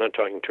speaking. I'm not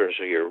talking in terms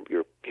of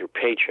your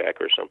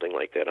paycheck or something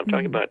like that. I'm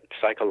talking about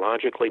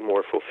psychologically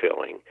more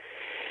fulfilling.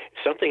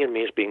 Something in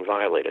me is being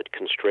violated,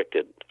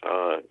 constricted,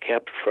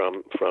 kept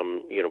from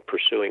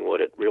pursuing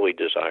what it really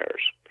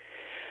desires.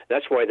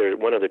 That's why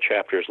one of the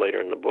chapters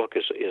later in the book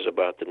is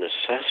about the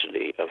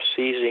necessity of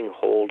seizing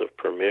hold of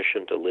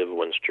permission to live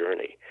one's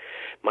journey.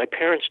 My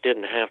parents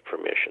didn't have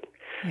permission,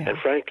 and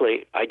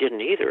frankly, I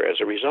didn't either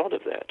as a result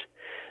of that.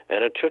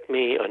 And it took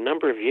me a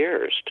number of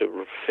years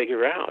to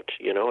figure out,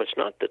 it's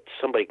not that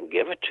somebody can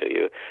give it to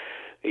you.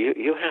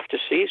 You have to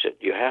seize it.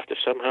 You have to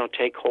somehow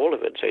take hold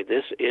of it and say,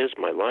 this is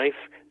my life.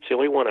 It's the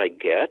only one I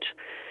get.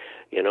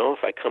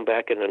 If I come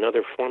back in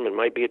another form, it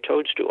might be a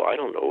toadstool. I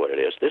don't know what it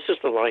is. This is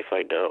the life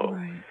I know.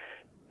 Right.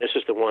 This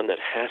is the one that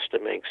has to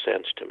make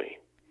sense to me.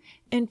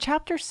 And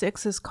chapter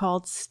 6 is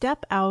called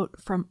Step Out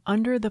from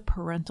Under the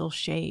Parental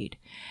Shade.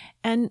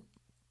 And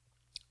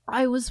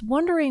I was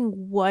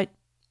wondering what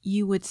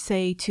you would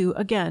say to,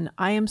 again,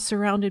 I am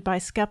surrounded by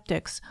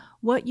skeptics,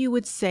 what you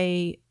would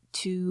say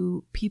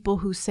to people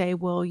who say,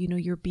 well,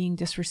 you're being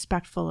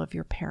disrespectful of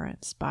your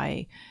parents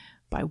by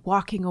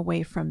walking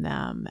away from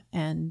them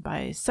and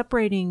by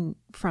separating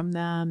from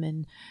them.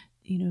 And,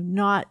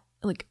 not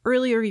like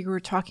earlier you were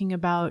talking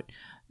about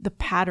the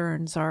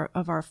patterns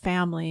of our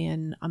family.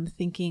 And I'm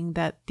thinking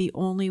that the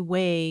only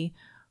way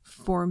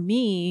for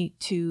me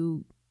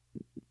to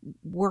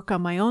work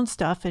on my own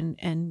stuff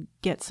and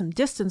get some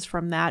distance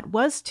from that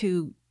was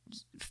to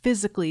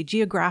physically,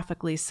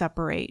 geographically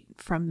separate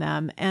from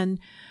them. And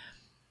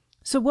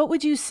so what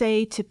would you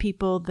say to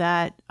people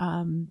that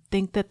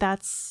think that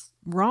that's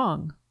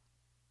wrong?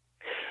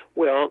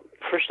 Well,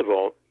 first of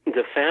all,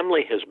 the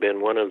family has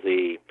been one of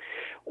the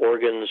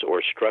organs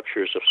or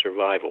structures of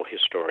survival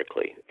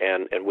historically,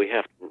 and we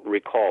have to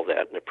recall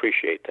that and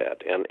appreciate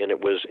that. And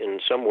it was in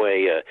some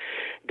way a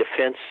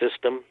defense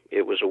system.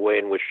 It was a way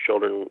in which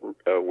children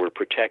were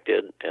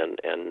protected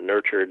and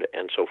nurtured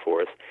and so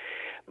forth.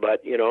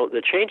 But,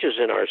 the changes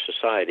in our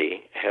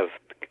society have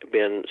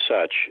been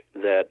such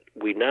that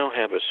we now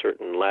have a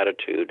certain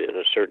latitude and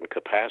a certain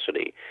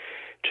capacity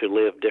to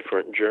live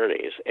different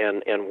journeys.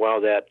 And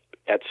while that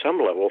at some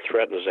level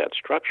threatens that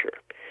structure,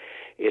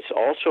 it's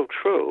also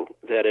true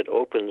that it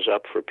opens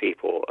up for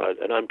people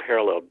an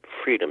unparalleled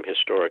freedom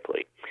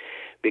historically.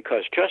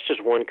 Because just as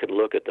one could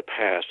look at the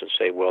past and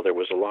say, well, there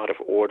was a lot of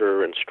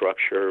order and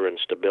structure and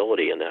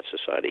stability in that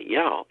society,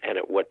 and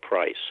at what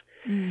price?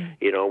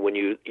 When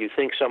you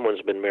think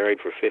someone's been married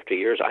for 50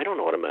 years, I don't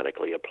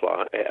automatically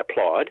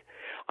applaud.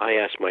 I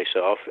ask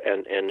myself,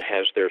 and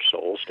has their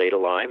soul stayed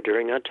alive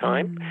during that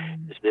time?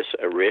 Is this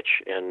a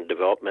rich and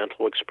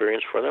developmental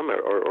experience for them,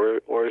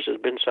 or has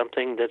it been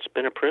something that's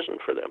been a prison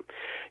for them?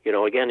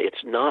 Again,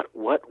 it's not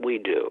what we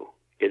do.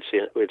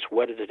 It's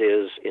what it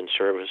is in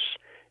service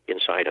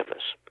inside of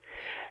us.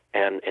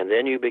 And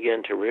then you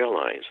begin to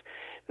realize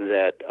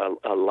that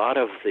a lot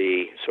of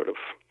the sort of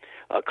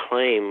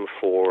claim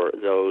for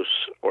those,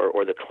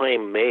 or the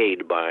claim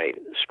made by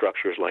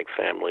structures like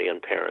family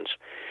and parents,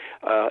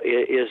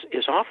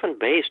 is often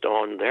based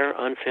on their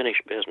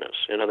unfinished business.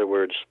 In other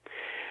words,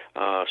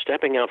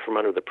 stepping out from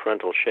under the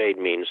parental shade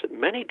means that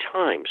many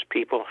times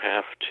people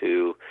have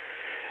to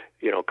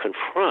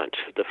confront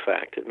the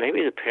fact that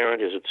maybe the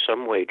parent is in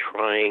some way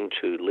trying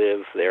to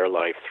live their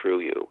life through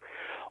you,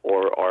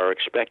 or are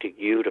expecting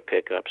you to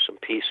pick up some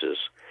pieces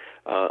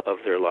of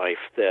their life,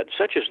 that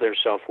such as their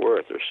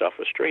self-worth or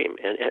self-esteem,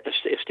 and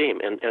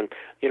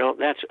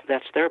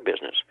that's their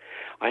business.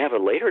 I have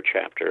a later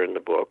chapter in the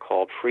book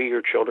called "Free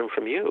Your Children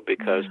from You,"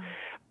 because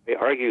they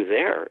argue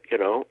there,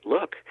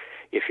 look,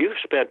 if you've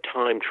spent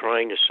time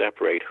trying to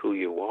separate who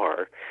you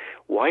are,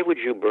 why would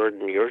you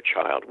burden your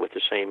child with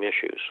the same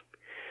issues?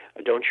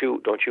 Don't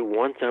you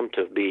want them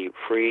to be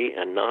free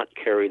and not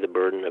carry the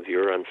burden of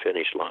your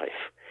unfinished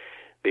life?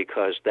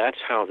 Because that's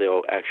how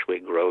they'll actually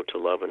grow to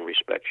love and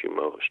respect you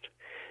most,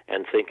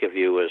 and think of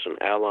you as an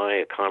ally,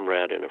 a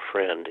comrade, and a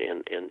friend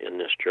in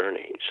this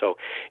journey. So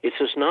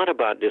it's not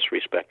about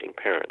disrespecting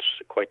parents.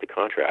 Quite the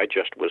contrary. I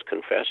just was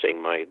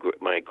confessing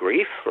my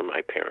grief for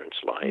my parents'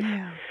 life,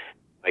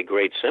 my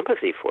great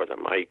sympathy for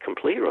them. I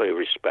completely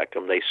respect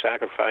them. They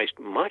sacrificed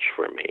much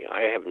for me.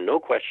 I have no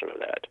question of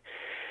that.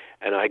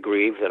 And I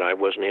grieve that I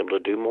wasn't able to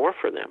do more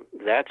for them.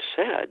 That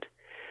said,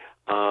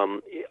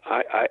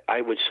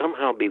 I would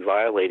somehow be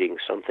violating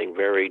something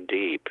very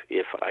deep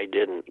if I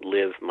didn't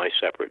live my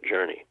separate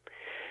journey.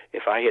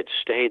 If I had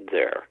stayed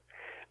there,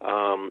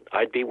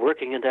 I'd be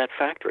working in that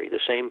factory,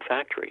 the same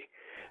factory,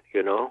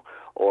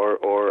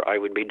 or I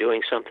would be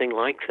doing something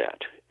like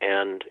that.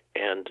 and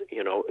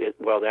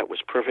that was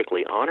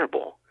perfectly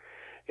honorable.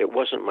 It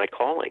wasn't my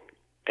calling.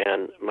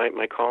 And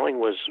my calling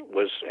was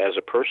as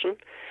a person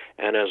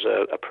and as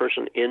a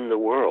person in the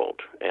world.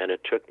 And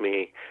it took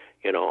me,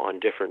 on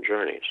different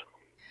journeys.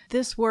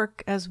 This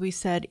work, as we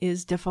said,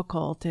 is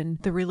difficult, and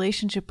the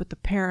relationship with the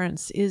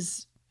parents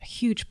is a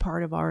huge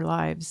part of our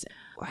lives.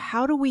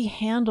 How do we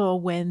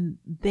handle when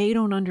they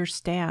don't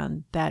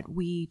understand that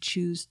we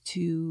choose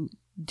to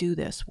do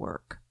this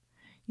work?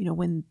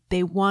 When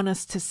they want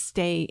us to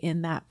stay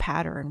in that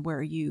pattern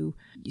where you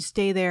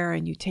stay there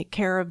and you take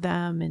care of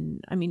them.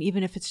 And I mean,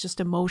 even if it's just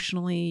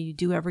emotionally, you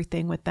do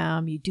everything with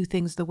them, you do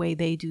things the way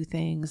they do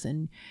things.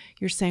 And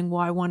you're saying,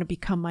 well, I want to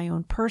become my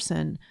own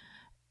person.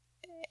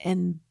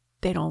 And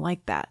they don't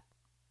like that.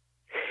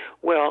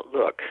 Well,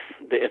 look,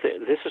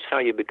 this is how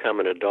you become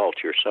an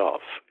adult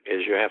yourself,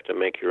 is you have to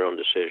make your own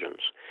decisions.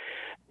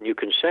 You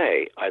can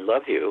say, I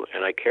love you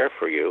and I care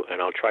for you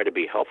and I'll try to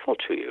be helpful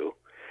to you.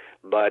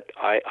 But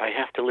I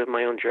have to live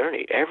my own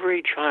journey.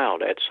 Every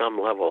child at some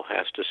level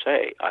has to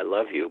say, I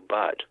love you,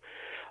 but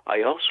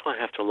I also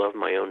have to love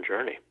my own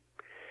journey.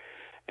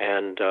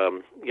 And,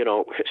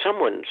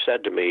 someone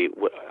said to me,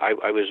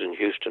 I was in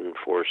Houston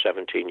for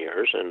 17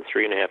 years, and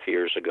 3.5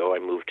 years ago I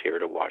moved here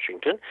to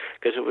Washington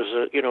because it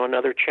was,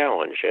 another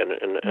challenge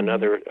and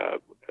another,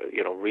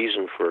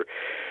 reason for,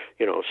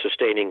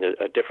 sustaining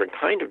a different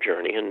kind of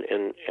journey.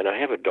 And I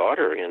have a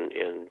daughter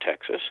in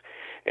Texas,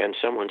 and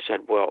someone said,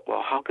 well,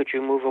 how could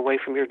you move away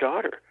from your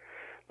daughter?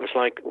 It was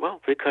like,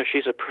 well, because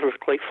she's a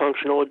perfectly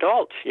functional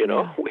adult,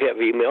 Yeah. We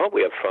have email,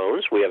 we have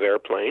phones, we have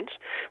airplanes,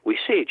 we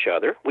see each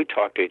other, we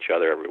talk to each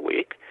other every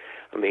week.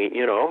 I mean,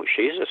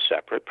 she's a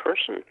separate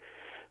person.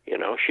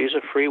 She's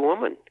a free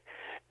woman.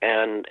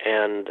 And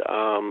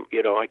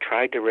I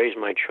tried to raise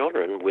my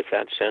children with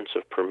that sense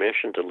of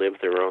permission to live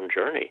their own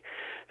journey.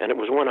 And it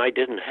was one I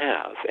didn't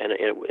have. And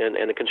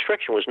the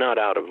constriction was not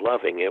out of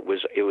loving. It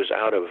was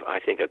out of, I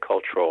think, a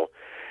cultural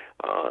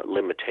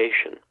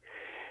limitation.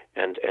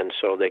 And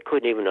so they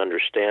couldn't even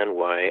understand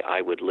why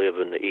I would live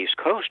in the East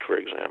Coast, for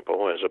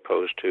example, as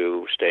opposed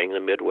to staying in the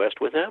Midwest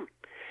with them.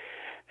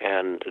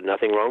 And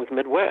nothing wrong with the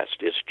Midwest.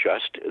 It's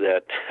just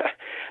that,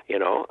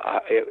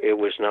 it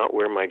was not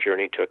where my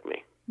journey took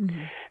me.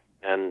 Mm-hmm.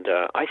 And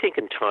I think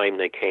in time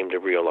they came to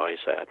realize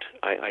that.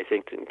 I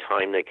think in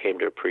time they came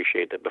to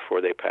appreciate that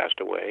before they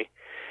passed away.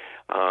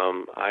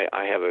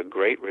 I have a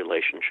great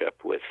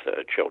relationship with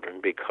children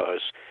because,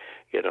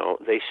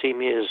 they see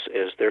me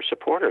as their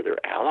supporter,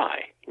 their ally,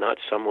 not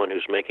someone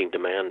who's making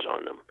demands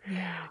on them.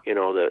 Yeah.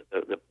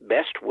 The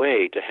best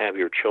way to have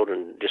your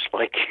children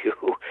dislike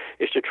you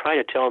is to try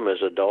to tell them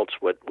as adults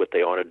what they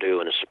ought to do,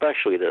 and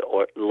especially the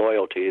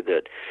loyalty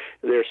that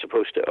they're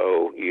supposed to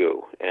owe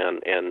you.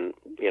 And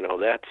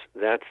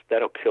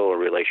that'll kill a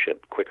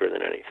relationship quicker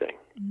than anything.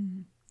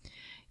 Mm.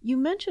 You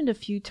mentioned a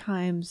few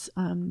times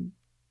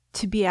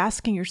to be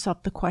asking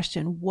yourself the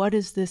question, what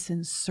is this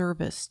in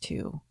service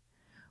to?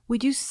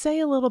 Would you say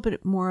a little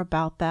bit more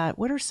about that?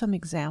 What are some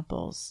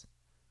examples?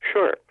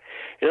 Sure.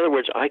 In other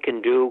words, I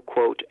can do,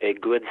 quote, a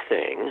good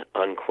thing,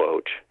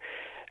 unquote,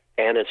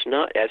 and it's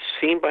not as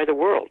seen by the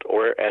world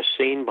or as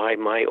seen by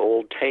my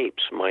old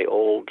tapes, my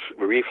old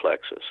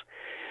reflexes.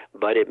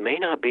 But it may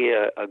not be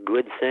a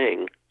good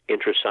thing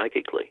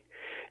intrapsychically.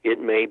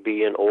 It may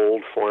be an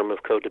old form of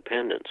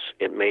codependence.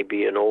 It may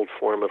be an old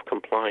form of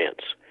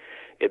compliance.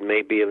 It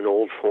may be an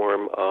old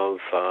form of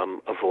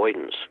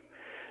avoidance.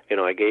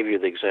 I gave you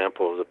the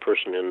example of the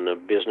person in a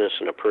business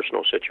and a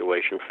personal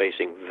situation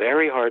facing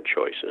very hard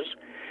choices.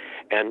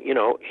 And,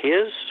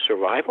 his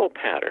survival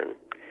pattern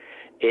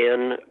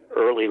in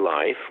early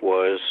life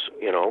was,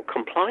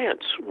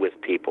 compliance with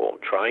people,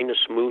 trying to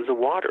smooth the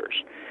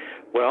waters.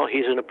 Well,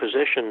 he's in a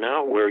position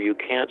now where you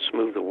can't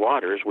smooth the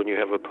waters when you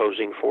have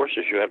opposing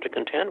forces you have to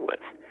contend with.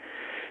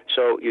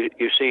 So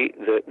you see,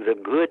 the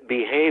good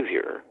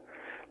behavior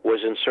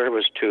was in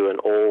service to an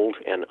old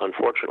and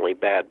unfortunately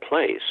bad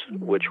place,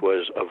 which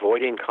was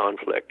avoiding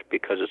conflict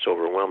because it's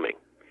overwhelming.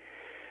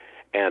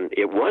 And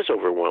it was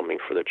overwhelming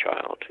for the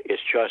child.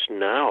 It's just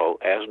now,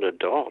 as an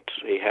adult,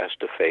 he has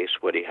to face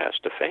what he has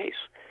to face.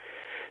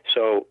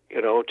 So,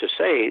 to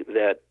say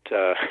that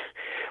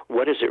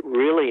what is it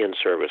really in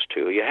service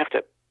to, you have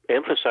to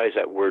emphasize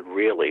that word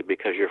really,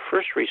 because your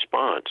first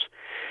response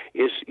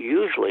is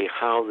usually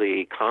how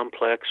the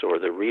complex or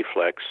the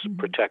reflex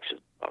protects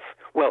itself.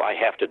 Well, I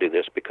have to do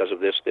this because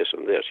of this, this,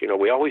 and this.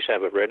 We always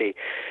have a ready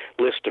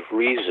list of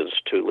reasons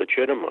to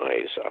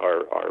legitimize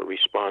our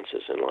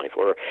responses in life.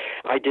 Or,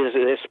 I did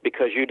this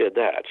because you did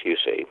that, you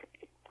see.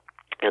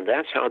 And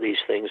that's how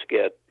these things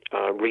get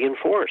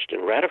reinforced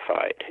and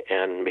ratified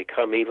and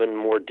become even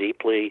more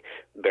deeply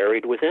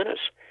buried within us.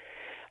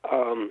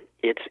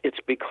 It's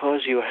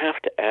because you have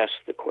to ask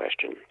the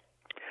question,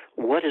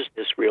 what is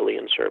this really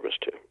in service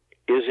to?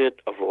 Is it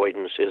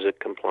avoidance? Is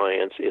it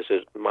compliance? Is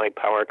it my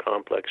power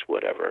complex?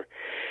 Whatever.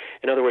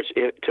 In other words,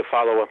 to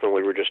follow up on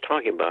what we were just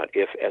talking about,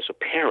 if as a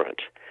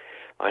parent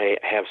I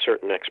have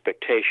certain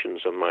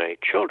expectations of my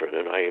children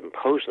and I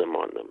impose them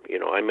on them,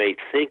 I may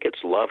think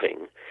it's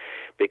loving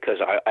because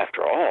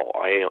after all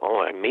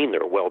I mean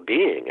their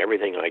well-being.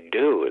 Everything I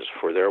do is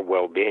for their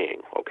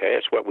well-being. Okay,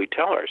 it's what we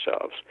tell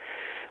ourselves.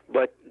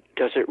 But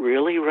does it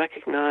really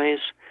recognize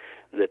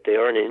that they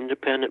are an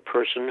independent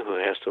person who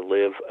has to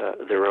live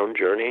their own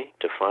journey,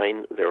 to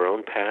find their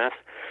own path?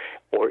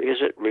 Or is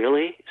it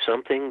really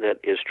something that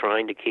is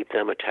trying to keep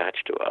them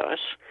attached to us?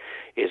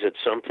 Is it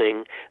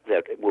something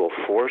that will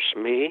force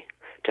me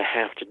to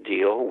have to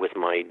deal with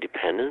my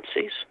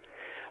dependencies,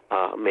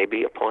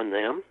 maybe upon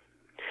them?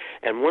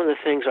 And one of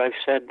the things I've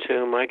said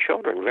to my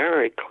children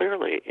very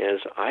clearly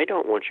is, I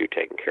don't want you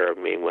taking care of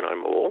me when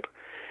I'm old.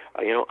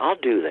 I'll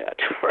do that,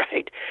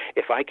 right?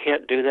 If I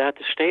can't do that,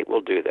 the state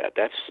will do that.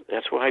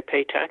 That's what I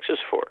pay taxes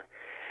for.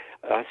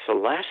 That's the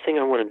last thing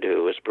I want to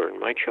do is burden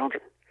my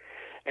children.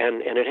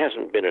 And it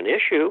hasn't been an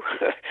issue.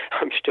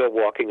 I'm still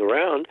walking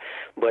around.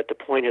 But the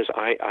point is,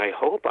 I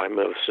hope I'm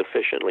of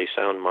sufficiently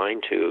sound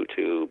mind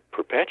to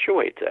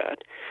perpetuate that,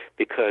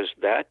 because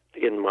that,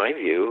 in my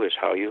view, is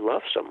how you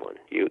love someone.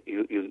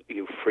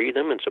 You free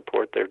them and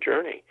support their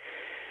journey.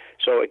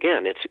 So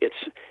again,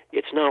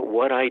 it's not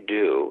what I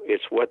do,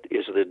 it's what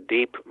is the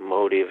deep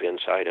motive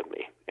inside of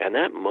me. And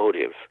that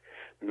motive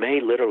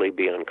may literally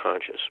be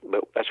unconscious,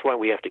 but that's why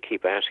we have to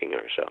keep asking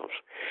ourselves.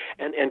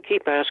 And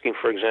keep asking,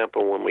 for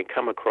example, when we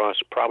come across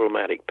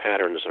problematic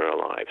patterns in our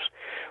lives,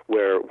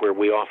 where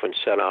we often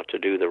set out to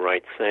do the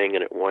right thing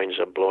and it winds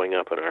up blowing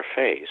up in our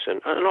face. And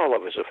all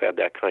of us have had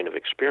that kind of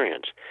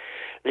experience.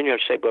 Then you have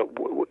to say, but,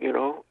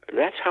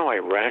 that's how I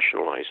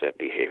rationalize that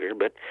behavior,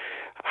 but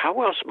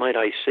how else might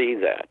I see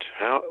that?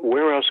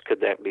 Where else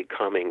could that be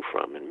coming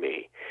from in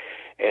me?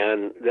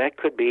 And that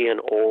could be an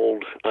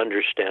old,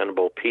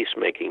 understandable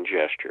peacemaking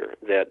gesture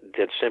that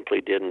simply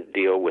didn't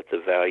deal with the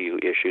value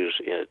issues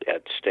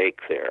at stake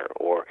there.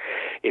 Or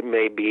it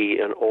may be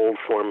an old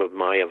form of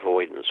my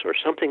avoidance or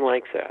something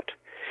like that.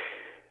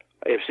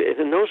 If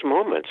in those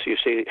moments, you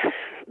see,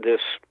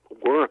 this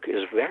work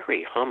is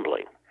very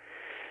humbling,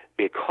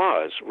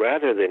 because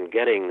rather than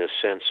getting the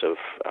sense of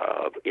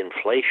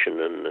inflation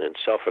and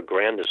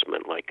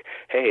self-aggrandizement, like,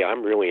 hey,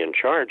 I'm really in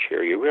charge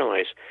here, you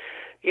realize,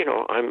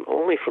 I'm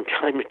only from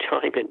time to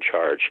time in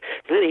charge.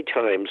 Many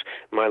times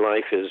my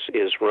life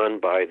is run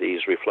by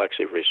these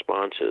reflexive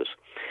responses,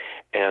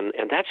 and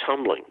that's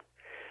humbling.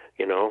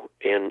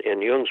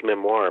 In Jung's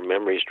memoir,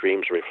 Memories,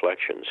 Dreams,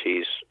 Reflections,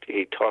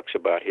 he talks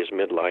about his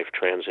midlife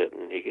transit,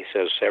 and he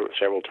says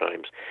several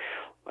times,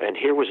 and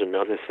here was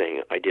another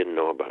thing I didn't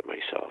know about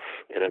myself,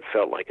 and it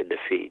felt like a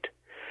defeat.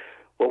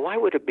 Well, why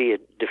would it be a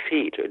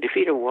defeat? A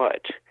defeat of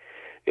what?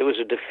 It was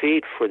a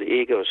defeat for the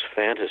ego's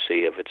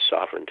fantasy of its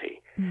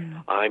sovereignty.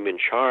 I'm in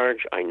charge,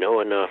 I know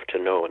enough to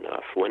know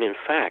enough, when in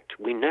fact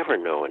we never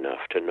know enough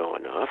to know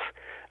enough,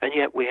 and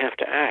yet we have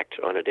to act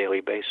on a daily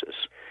basis.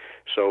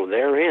 So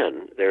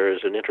therein, there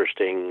is an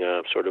interesting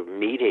sort of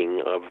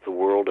meeting of the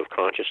world of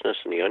consciousness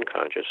and the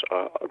unconscious,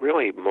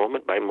 really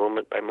moment by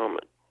moment by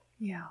moment.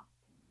 Yeah.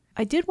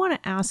 I did want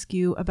to ask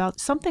you about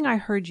something I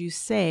heard you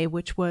say,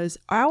 which was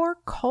our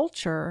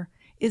culture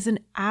is an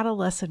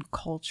adolescent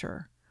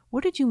culture.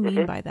 What did you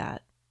mean by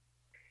that?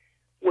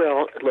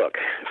 Well, look,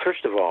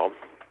 first of all,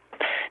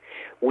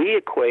 we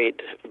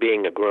equate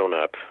being a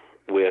grown-up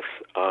with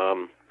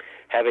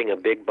having a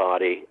big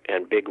body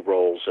and big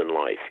roles in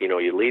life.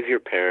 You leave your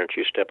parents,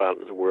 you step out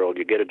into the world,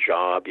 you get a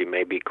job, you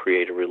maybe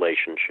create a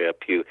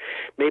relationship, you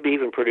maybe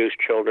even produce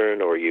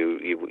children, or you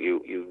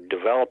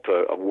develop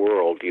a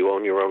world, you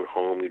own your own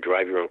home, you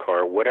drive your own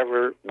car,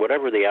 whatever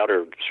the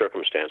outer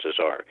circumstances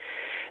are.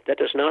 That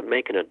does not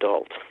make an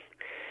adult.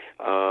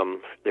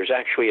 There's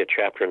actually a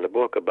chapter in the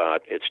book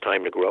about it's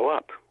time to grow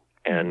up.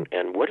 And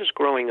what does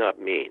growing up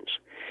means?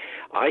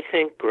 I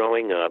think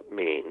growing up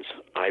means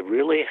I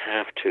really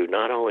have to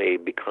not only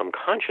become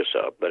conscious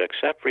of, but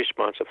accept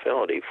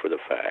responsibility for the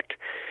fact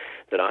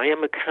that I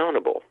am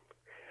accountable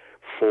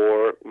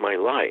for my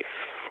life,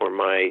 for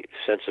my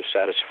sense of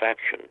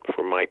satisfaction,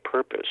 for my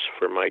purpose,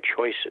 for my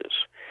choices.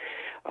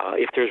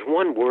 If there's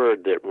one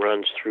word that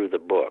runs through the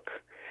book,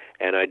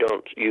 and I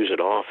don't use it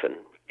often,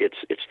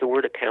 it's the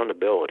word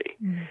accountability.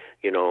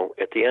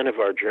 At the end of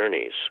our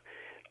journeys,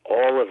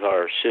 all of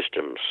our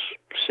systems,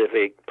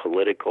 civic,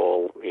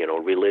 political,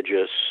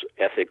 religious,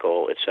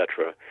 ethical,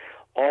 etc.,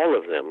 all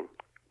of them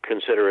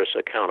consider us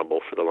accountable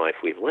for the life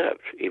we've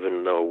lived,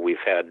 even though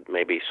we've had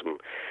maybe some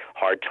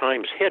hard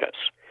times hit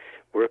us.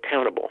 We're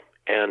accountable.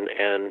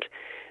 And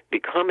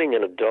becoming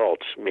an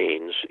adult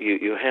means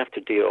you have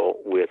to deal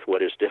with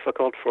what is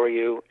difficult for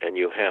you, and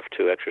you have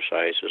to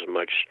exercise as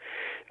much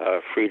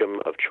freedom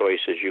of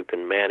choice as you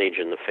can manage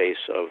in the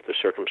face of the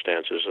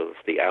circumstances of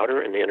the outer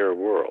and the inner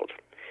world.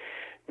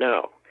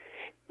 Now,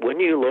 when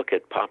you look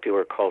at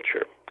popular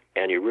culture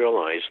and you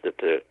realize that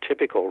the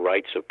typical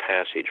rites of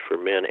passage for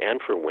men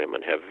and for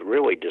women have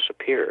really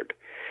disappeared,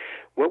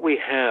 what we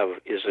have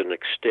is an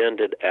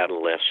extended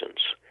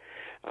adolescence.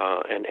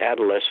 And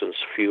adolescence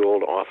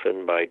fueled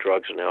often by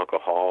drugs and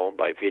alcohol,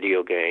 by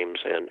video games,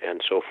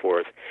 and so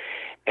forth.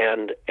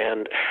 And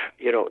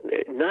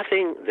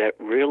nothing that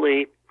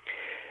really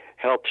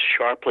helps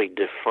sharply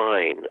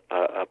define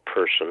a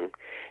person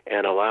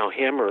and allow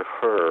him or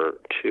her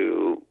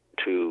to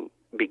to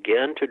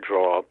begin to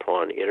draw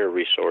upon inner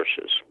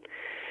resources.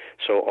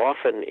 So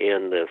often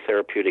in the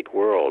therapeutic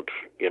world,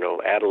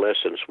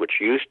 adolescence, which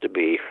used to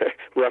be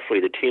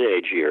roughly the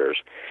teenage years,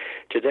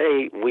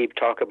 today we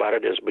talk about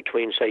it as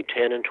between, say,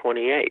 10 and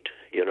 28,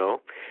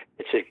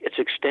 It's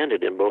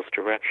extended in both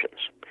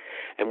directions.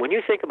 And when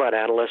you think about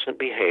adolescent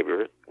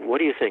behavior, what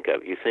do you think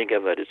of? You think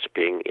of it as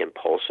being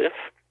impulsive,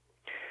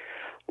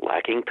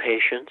 lacking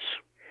patience,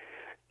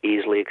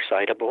 easily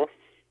excitable,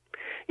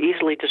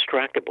 easily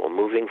distractible,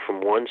 moving from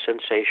one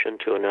sensation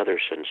to another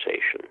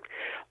sensation,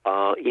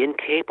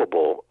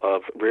 incapable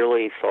of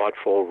really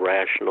thoughtful,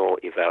 rational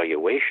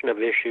evaluation of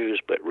issues,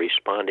 but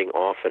responding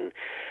often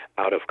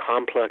out of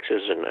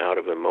complexes and out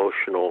of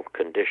emotional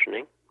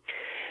conditioning,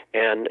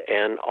 and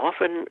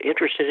often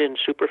interested in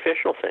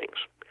superficial things.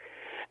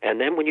 And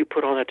then when you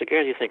put all that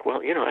together, you think, well,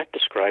 that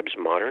describes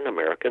modern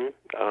American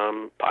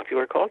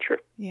popular culture.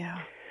 Yeah.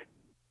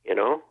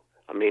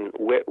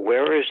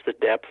 Where is the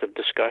depth of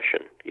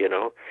discussion?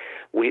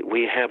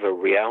 We have a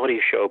reality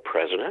show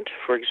president,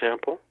 for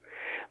example.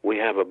 We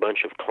have a bunch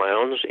of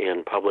clowns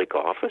in public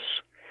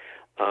office.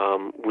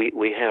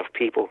 We have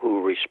people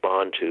who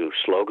respond to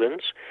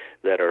slogans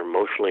that are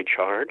emotionally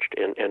charged,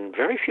 and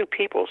very few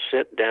people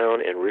sit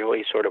down and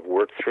really sort of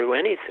work through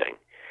anything.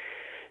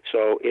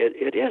 So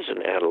it is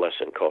an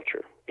adolescent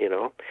culture,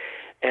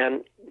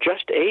 And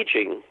just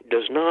aging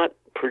does not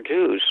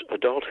produce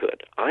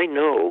adulthood. I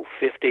know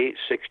 50,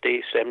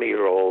 60,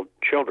 70-year-old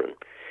children,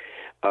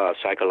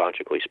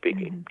 psychologically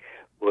speaking,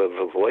 who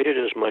have avoided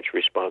as much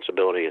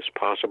responsibility as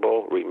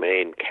possible,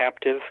 remain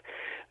captive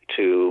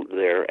to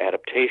their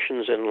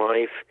adaptations in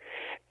life,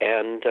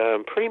 and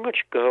pretty much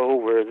go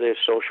where the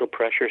social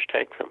pressures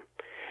take them.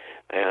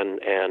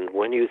 And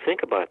when you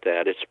think about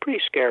that, it's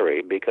pretty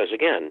scary because,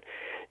 again,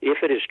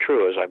 if it is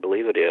true, as I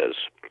believe it is,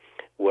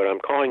 what I'm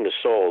calling the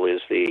soul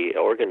is the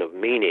organ of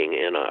meaning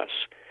in us.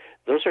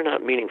 Those are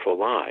not meaningful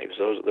lives.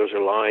 Those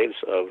are lives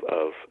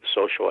of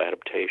social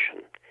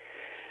adaptation.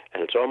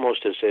 And it's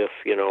almost as if,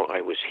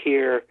 I was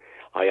here,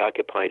 I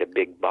occupied a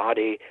big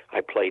body,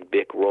 I played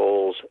big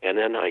roles, and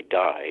then I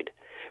died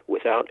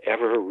without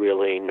ever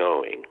really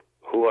knowing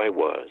who I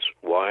was,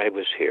 why I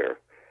was here,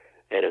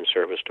 and in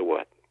service to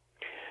what.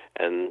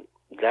 And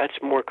that's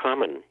more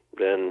common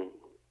than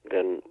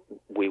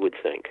we would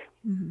think.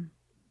 Mm-hmm.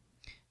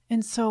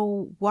 And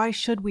so why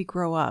should we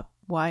grow up?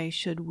 Why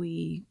should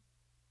we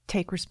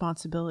take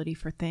responsibility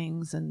for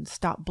things and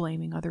stop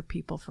blaming other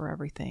people for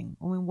everything?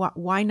 I mean,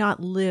 why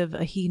not live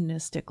a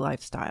hedonistic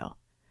lifestyle?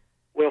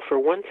 Well, for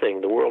one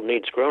thing, the world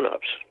needs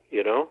grown-ups,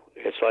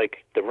 It's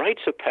like the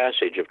rites of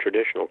passage of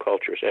traditional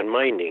cultures, and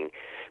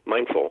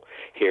mindful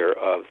here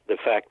of the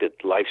fact that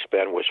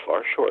lifespan was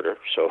far shorter.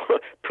 So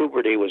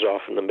puberty was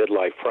often the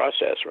midlife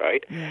process,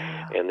 right?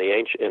 Yeah. In the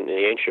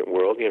ancient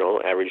world,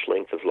 average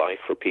length of life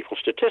for people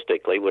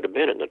statistically would have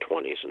been in the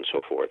 20s and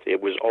so forth.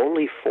 It was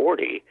only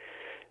 40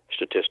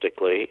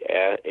 statistically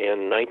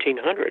in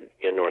 1900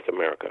 in North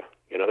America.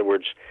 In other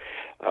words,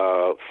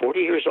 40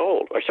 years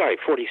old.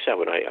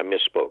 47. I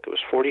misspoke. It was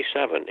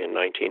 47 in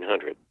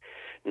 1900.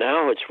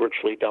 Now it's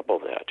virtually double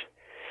that.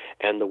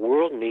 And the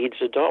world needs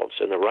adults.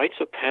 And the rites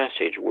of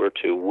passage were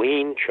to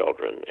wean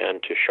children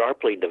and to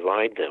sharply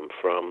divide them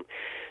from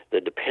the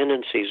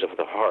dependencies of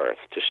the hearth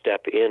to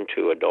step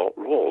into adult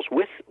roles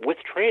with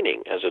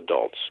training as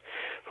adults,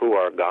 who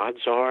our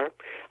gods are,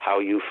 how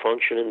you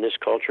function in this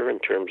culture in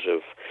terms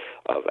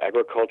of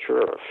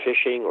agriculture or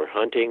fishing or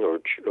hunting or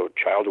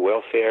child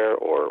welfare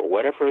or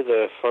whatever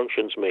the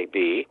functions may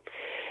be.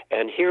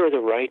 And here are the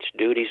rights,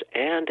 duties,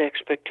 and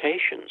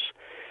expectations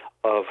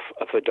of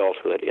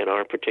adulthood in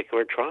our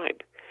particular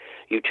tribe.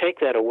 You take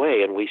that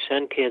away and we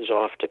send kids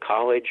off to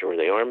college or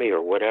the army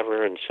or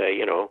whatever and say,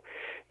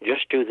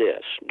 just do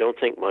this. Don't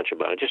think much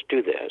about it. Just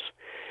do this.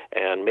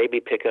 And maybe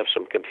pick up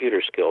some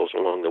computer skills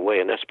along the way.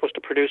 And that's supposed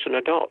to produce an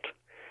adult.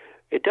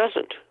 It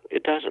doesn't.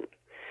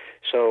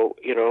 So,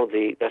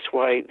 that's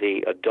why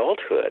the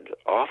adulthood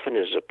often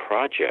is a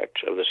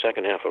project of the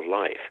second half of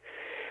life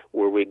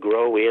where we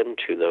grow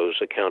into those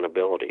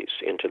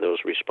accountabilities, into those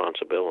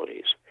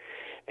responsibilities.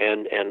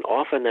 And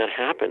often that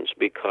happens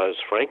because,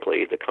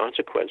 frankly, the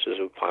consequences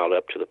have piled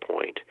up to the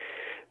point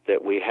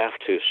that we have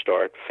to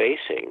start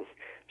facing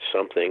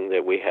something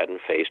that we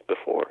hadn't faced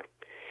before.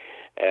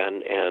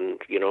 And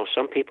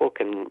some people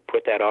can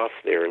put that off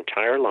their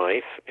entire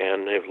life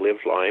and have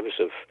lived lives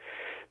of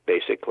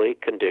basically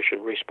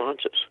conditioned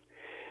responses.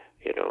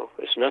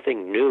 It's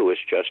nothing new.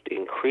 It's just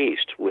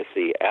increased with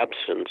the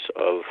absence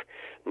of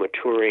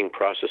maturing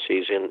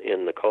processes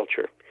in the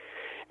culture.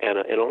 And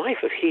a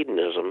life of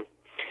hedonism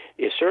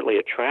is certainly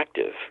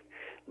attractive,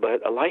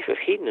 but a life of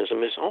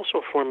hedonism is also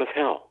a form of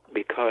hell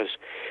because,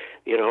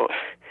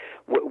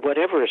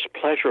 whatever is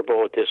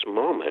pleasurable at this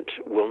moment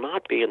will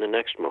not be in the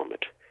next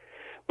moment,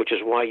 which is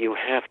why you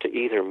have to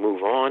either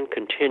move on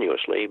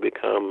continuously,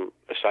 become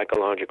a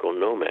psychological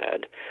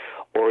nomad,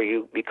 or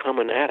you become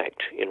an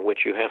addict in which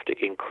you have to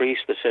increase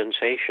the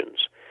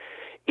sensations.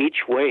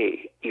 Each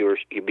way you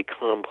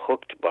become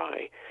hooked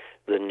by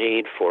the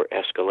need for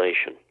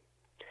escalation.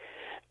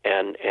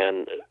 And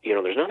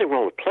there's nothing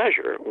wrong with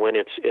pleasure when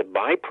it's a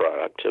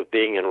byproduct of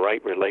being in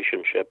right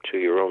relationship to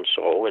your own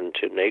soul and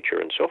to nature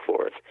and so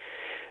forth.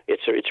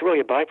 It's really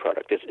a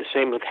byproduct. It's the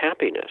same with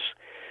happiness.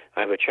 I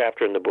have a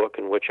chapter in the book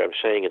in which I'm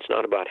saying it's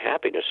not about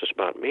happiness, it's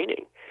about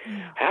meaning.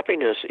 Yeah.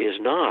 Happiness is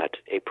not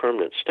a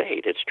permanent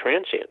state, it's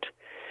transient.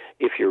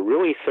 If you're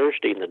really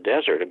thirsty in the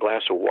desert, a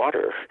glass of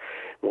water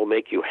will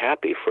make you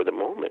happy for the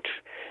moment,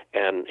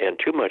 and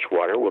too much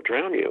water will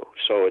drown you.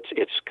 So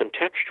it's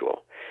contextual.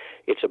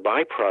 It's a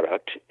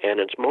byproduct, and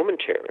it's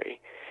momentary.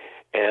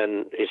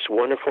 And it's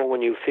wonderful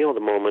when you feel the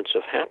moments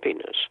of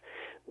happiness.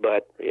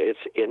 But it's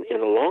in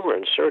the long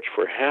run, search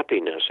for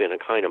happiness in a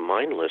kind of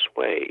mindless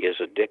way is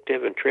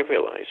addictive and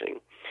trivializing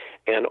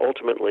and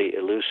ultimately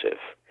elusive.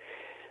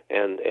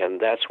 And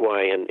that's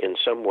why in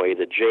some way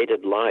the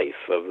jaded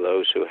life of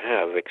those who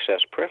have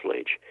excess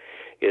privilege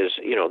is,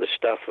 the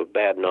stuff of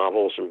bad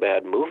novels and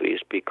bad movies,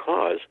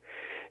 because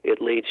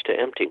it leads to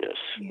emptiness,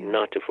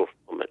 not to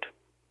fulfillment.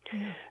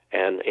 Yeah.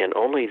 And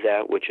only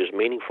that which is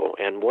meaningful.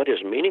 And what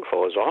is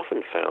meaningful is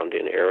often found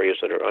in areas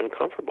that are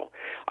uncomfortable.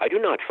 I do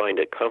not find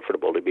it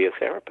comfortable to be a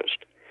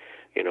therapist.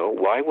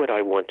 Why would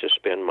I want to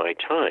spend my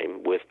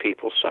time with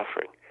people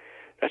suffering?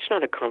 That's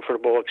not a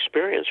comfortable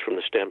experience from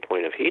the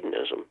standpoint of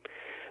hedonism.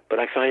 But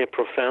I find it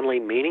profoundly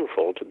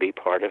meaningful to be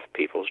part of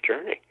people's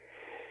journey.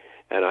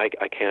 And I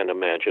can't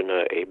imagine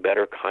a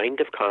better kind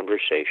of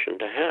conversation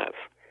to have.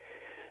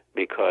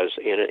 Because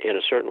in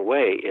a certain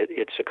way,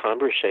 it's a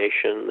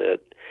conversation that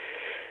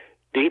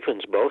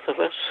deepens both of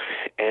us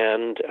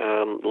and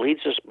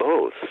leads us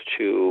both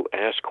to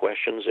ask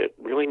questions that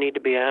really need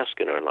to be asked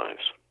in our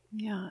lives.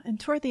 Yeah, and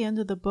toward the end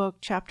of the book,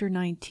 chapter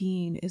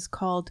 19 is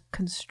called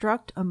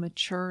Construct a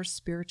Mature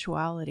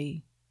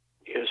Spirituality.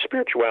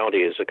 Spirituality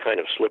is a kind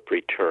of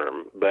slippery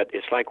term, but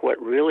it's like what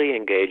really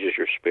engages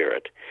your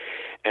spirit.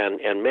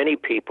 And many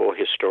people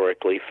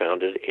historically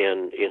found it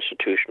in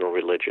institutional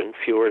religion.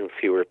 Fewer and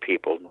fewer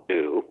people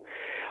do.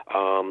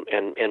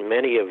 And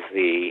many of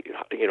the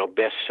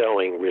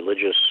best-selling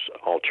religious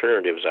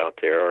alternatives out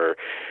there are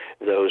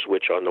those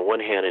which on the one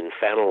hand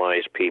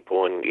infantilize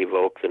people and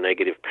evoke the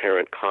negative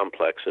parent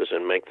complexes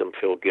and make them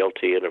feel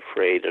guilty and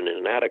afraid and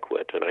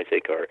inadequate, and I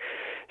think are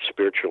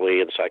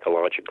spiritually and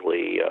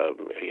psychologically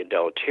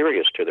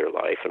deleterious to their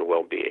life and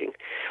well-being,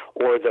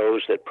 or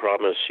those that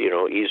promise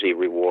easy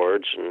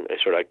rewards and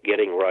sort of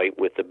getting right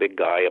with the big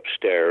guy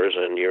upstairs,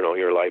 and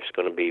your life's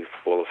going to be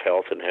full of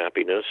health and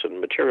happiness and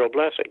material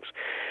blessings.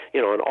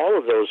 And all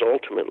of those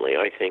ultimately,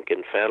 I think,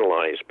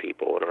 infantilize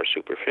people and are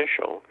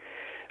superficial.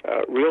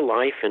 Real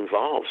life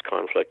involves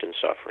conflict and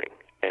suffering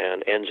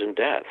and ends in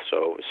death.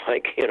 So it's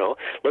like,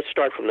 let's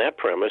start from that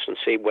premise and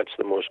see what's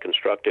the most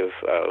constructive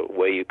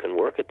way you can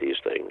work at these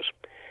things.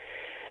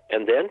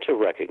 And then to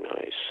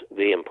recognize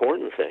the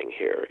important thing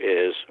here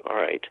is, all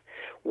right,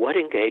 what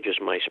engages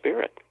my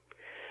spirit?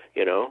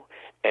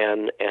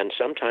 And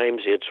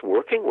sometimes it's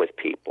working with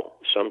people.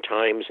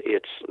 Sometimes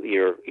it's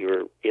your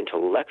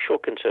intellectual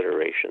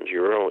considerations,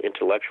 your own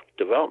intellectual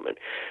development.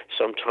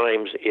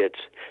 Sometimes it's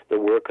the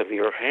work of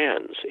your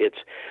hands. It's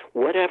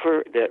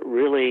whatever that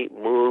really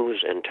moves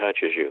and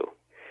touches you,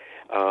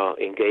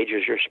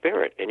 engages your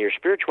spirit. And your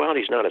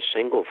spirituality is not a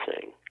single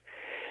thing.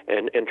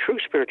 And true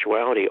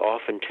spirituality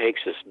often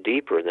takes us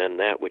deeper than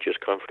that which is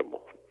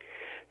comfortable.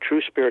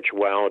 True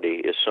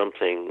spirituality is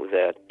something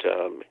that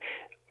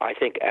I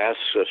think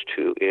asks us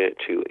to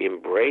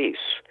embrace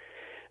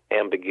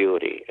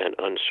ambiguity and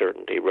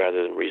uncertainty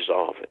rather than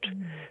resolve it.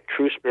 Mm-hmm.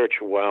 True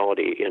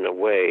spirituality, in a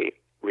way,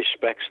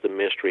 respects the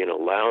mystery and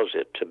allows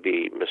it to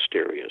be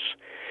mysterious.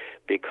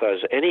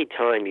 Because any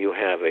time you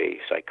have a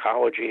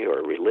psychology or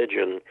a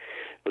religion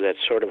that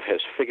sort of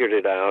has figured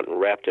it out and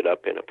wrapped it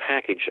up in a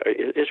package,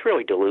 it's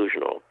really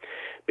delusional.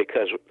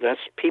 Because that's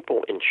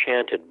people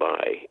enchanted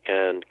by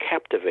and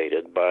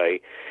captivated by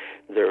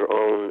their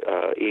own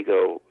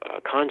ego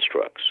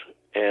constructs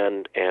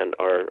and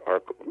are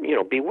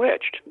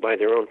bewitched by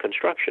their own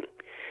construction,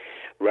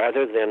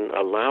 rather than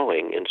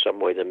allowing in some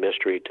way the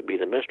mystery to be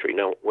the mystery.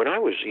 Now, when I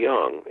was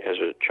young, as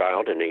a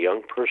child and a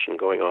young person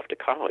going off to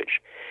college,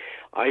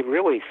 I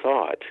really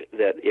thought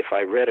that if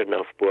I read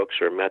enough books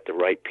or met the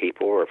right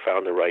people or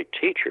found the right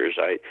teachers,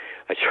 I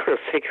sort of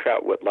figure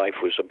out what life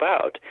was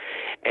about.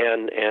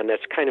 And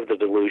that's kind of the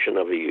delusion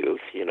of a youth,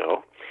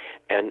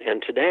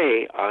 And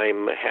today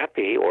I'm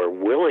happy or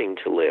willing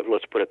to live,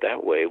 let's put it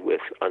that way,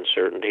 with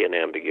uncertainty and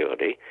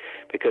ambiguity,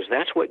 because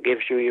that's what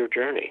gives you your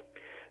journey.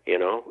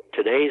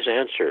 Today's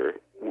answer,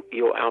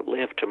 you'll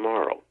outlive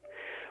tomorrow.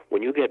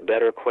 When you get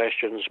better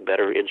questions,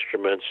 better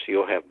instruments,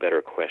 you'll have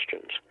better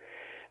questions.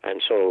 And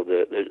so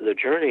the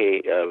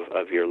journey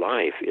of your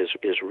life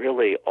is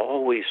really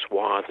always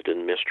swathed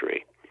in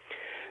mystery.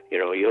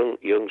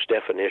 Jung's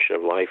definition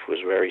of life was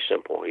very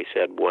simple. He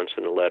said once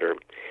in a letter,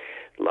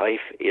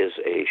 life is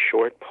a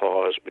short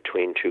pause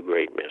between two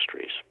great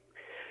mysteries.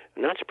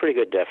 And that's a pretty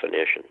good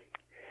definition.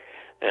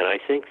 And I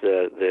think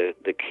the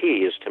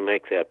key is to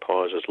make that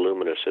pause as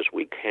luminous as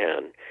we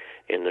can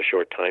in the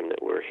short time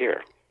that we're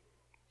here.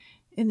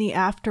 In the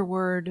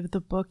afterword of the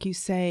book, you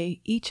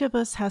say, each of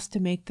us has to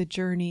make the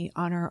journey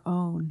on our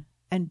own,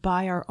 and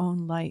by our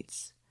own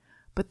lights.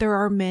 But there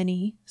are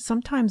many,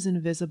 sometimes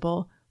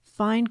invisible,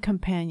 fine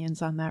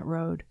companions on that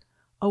road,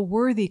 a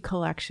worthy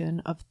collection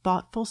of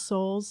thoughtful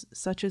souls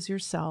such as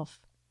yourself,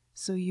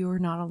 so you are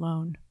not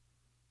alone.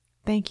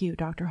 Thank you,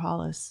 Dr.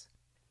 Hollis.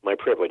 My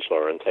privilege,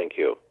 Lauren. Thank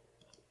you.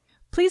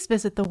 Please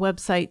visit the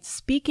website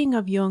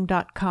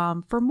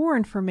speakingofjung.com for more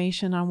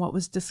information on what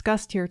was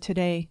discussed here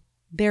today.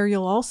 There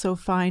you'll also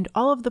find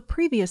all of the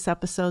previous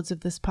episodes of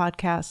this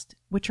podcast,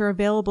 which are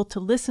available to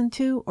listen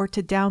to or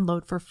to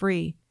download for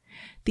free.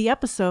 The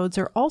episodes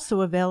are also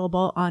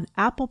available on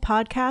Apple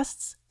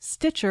Podcasts,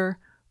 Stitcher,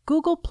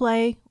 Google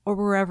Play, or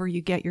wherever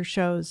you get your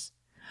shows.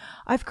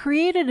 I've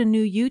created a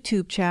new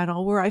YouTube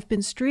channel where I've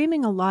been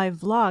streaming a live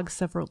vlog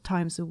several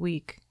times a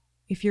week.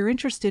 If you're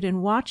interested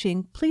in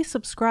watching, please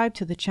subscribe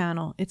to the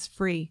channel. It's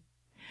free.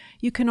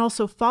 You can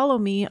also follow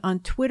me on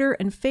Twitter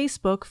and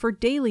Facebook for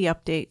daily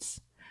updates.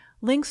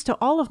 Links to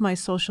all of my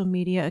social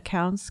media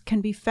accounts can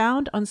be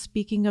found on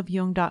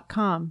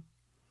speakingofjung.com.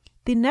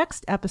 The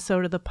next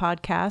episode of the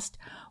podcast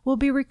will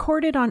be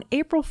recorded on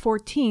April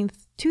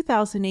 14th,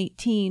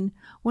 2018,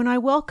 when I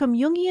welcome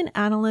Jungian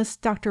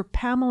analyst Dr.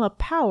 Pamela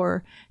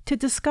Power to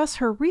discuss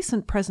her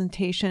recent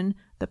presentation,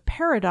 The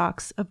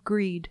Paradox of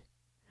Greed.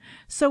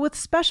 So with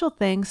special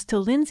thanks to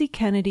Lindsay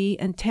Kennedy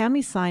and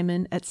Tammy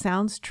Simon at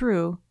Sounds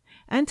True,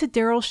 and to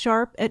Daryl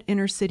Sharp at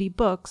Inner City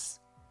Books,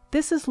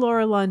 this is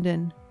Laura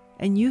London,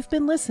 and you've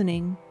been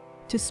listening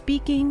to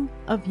Speaking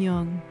of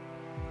Jung.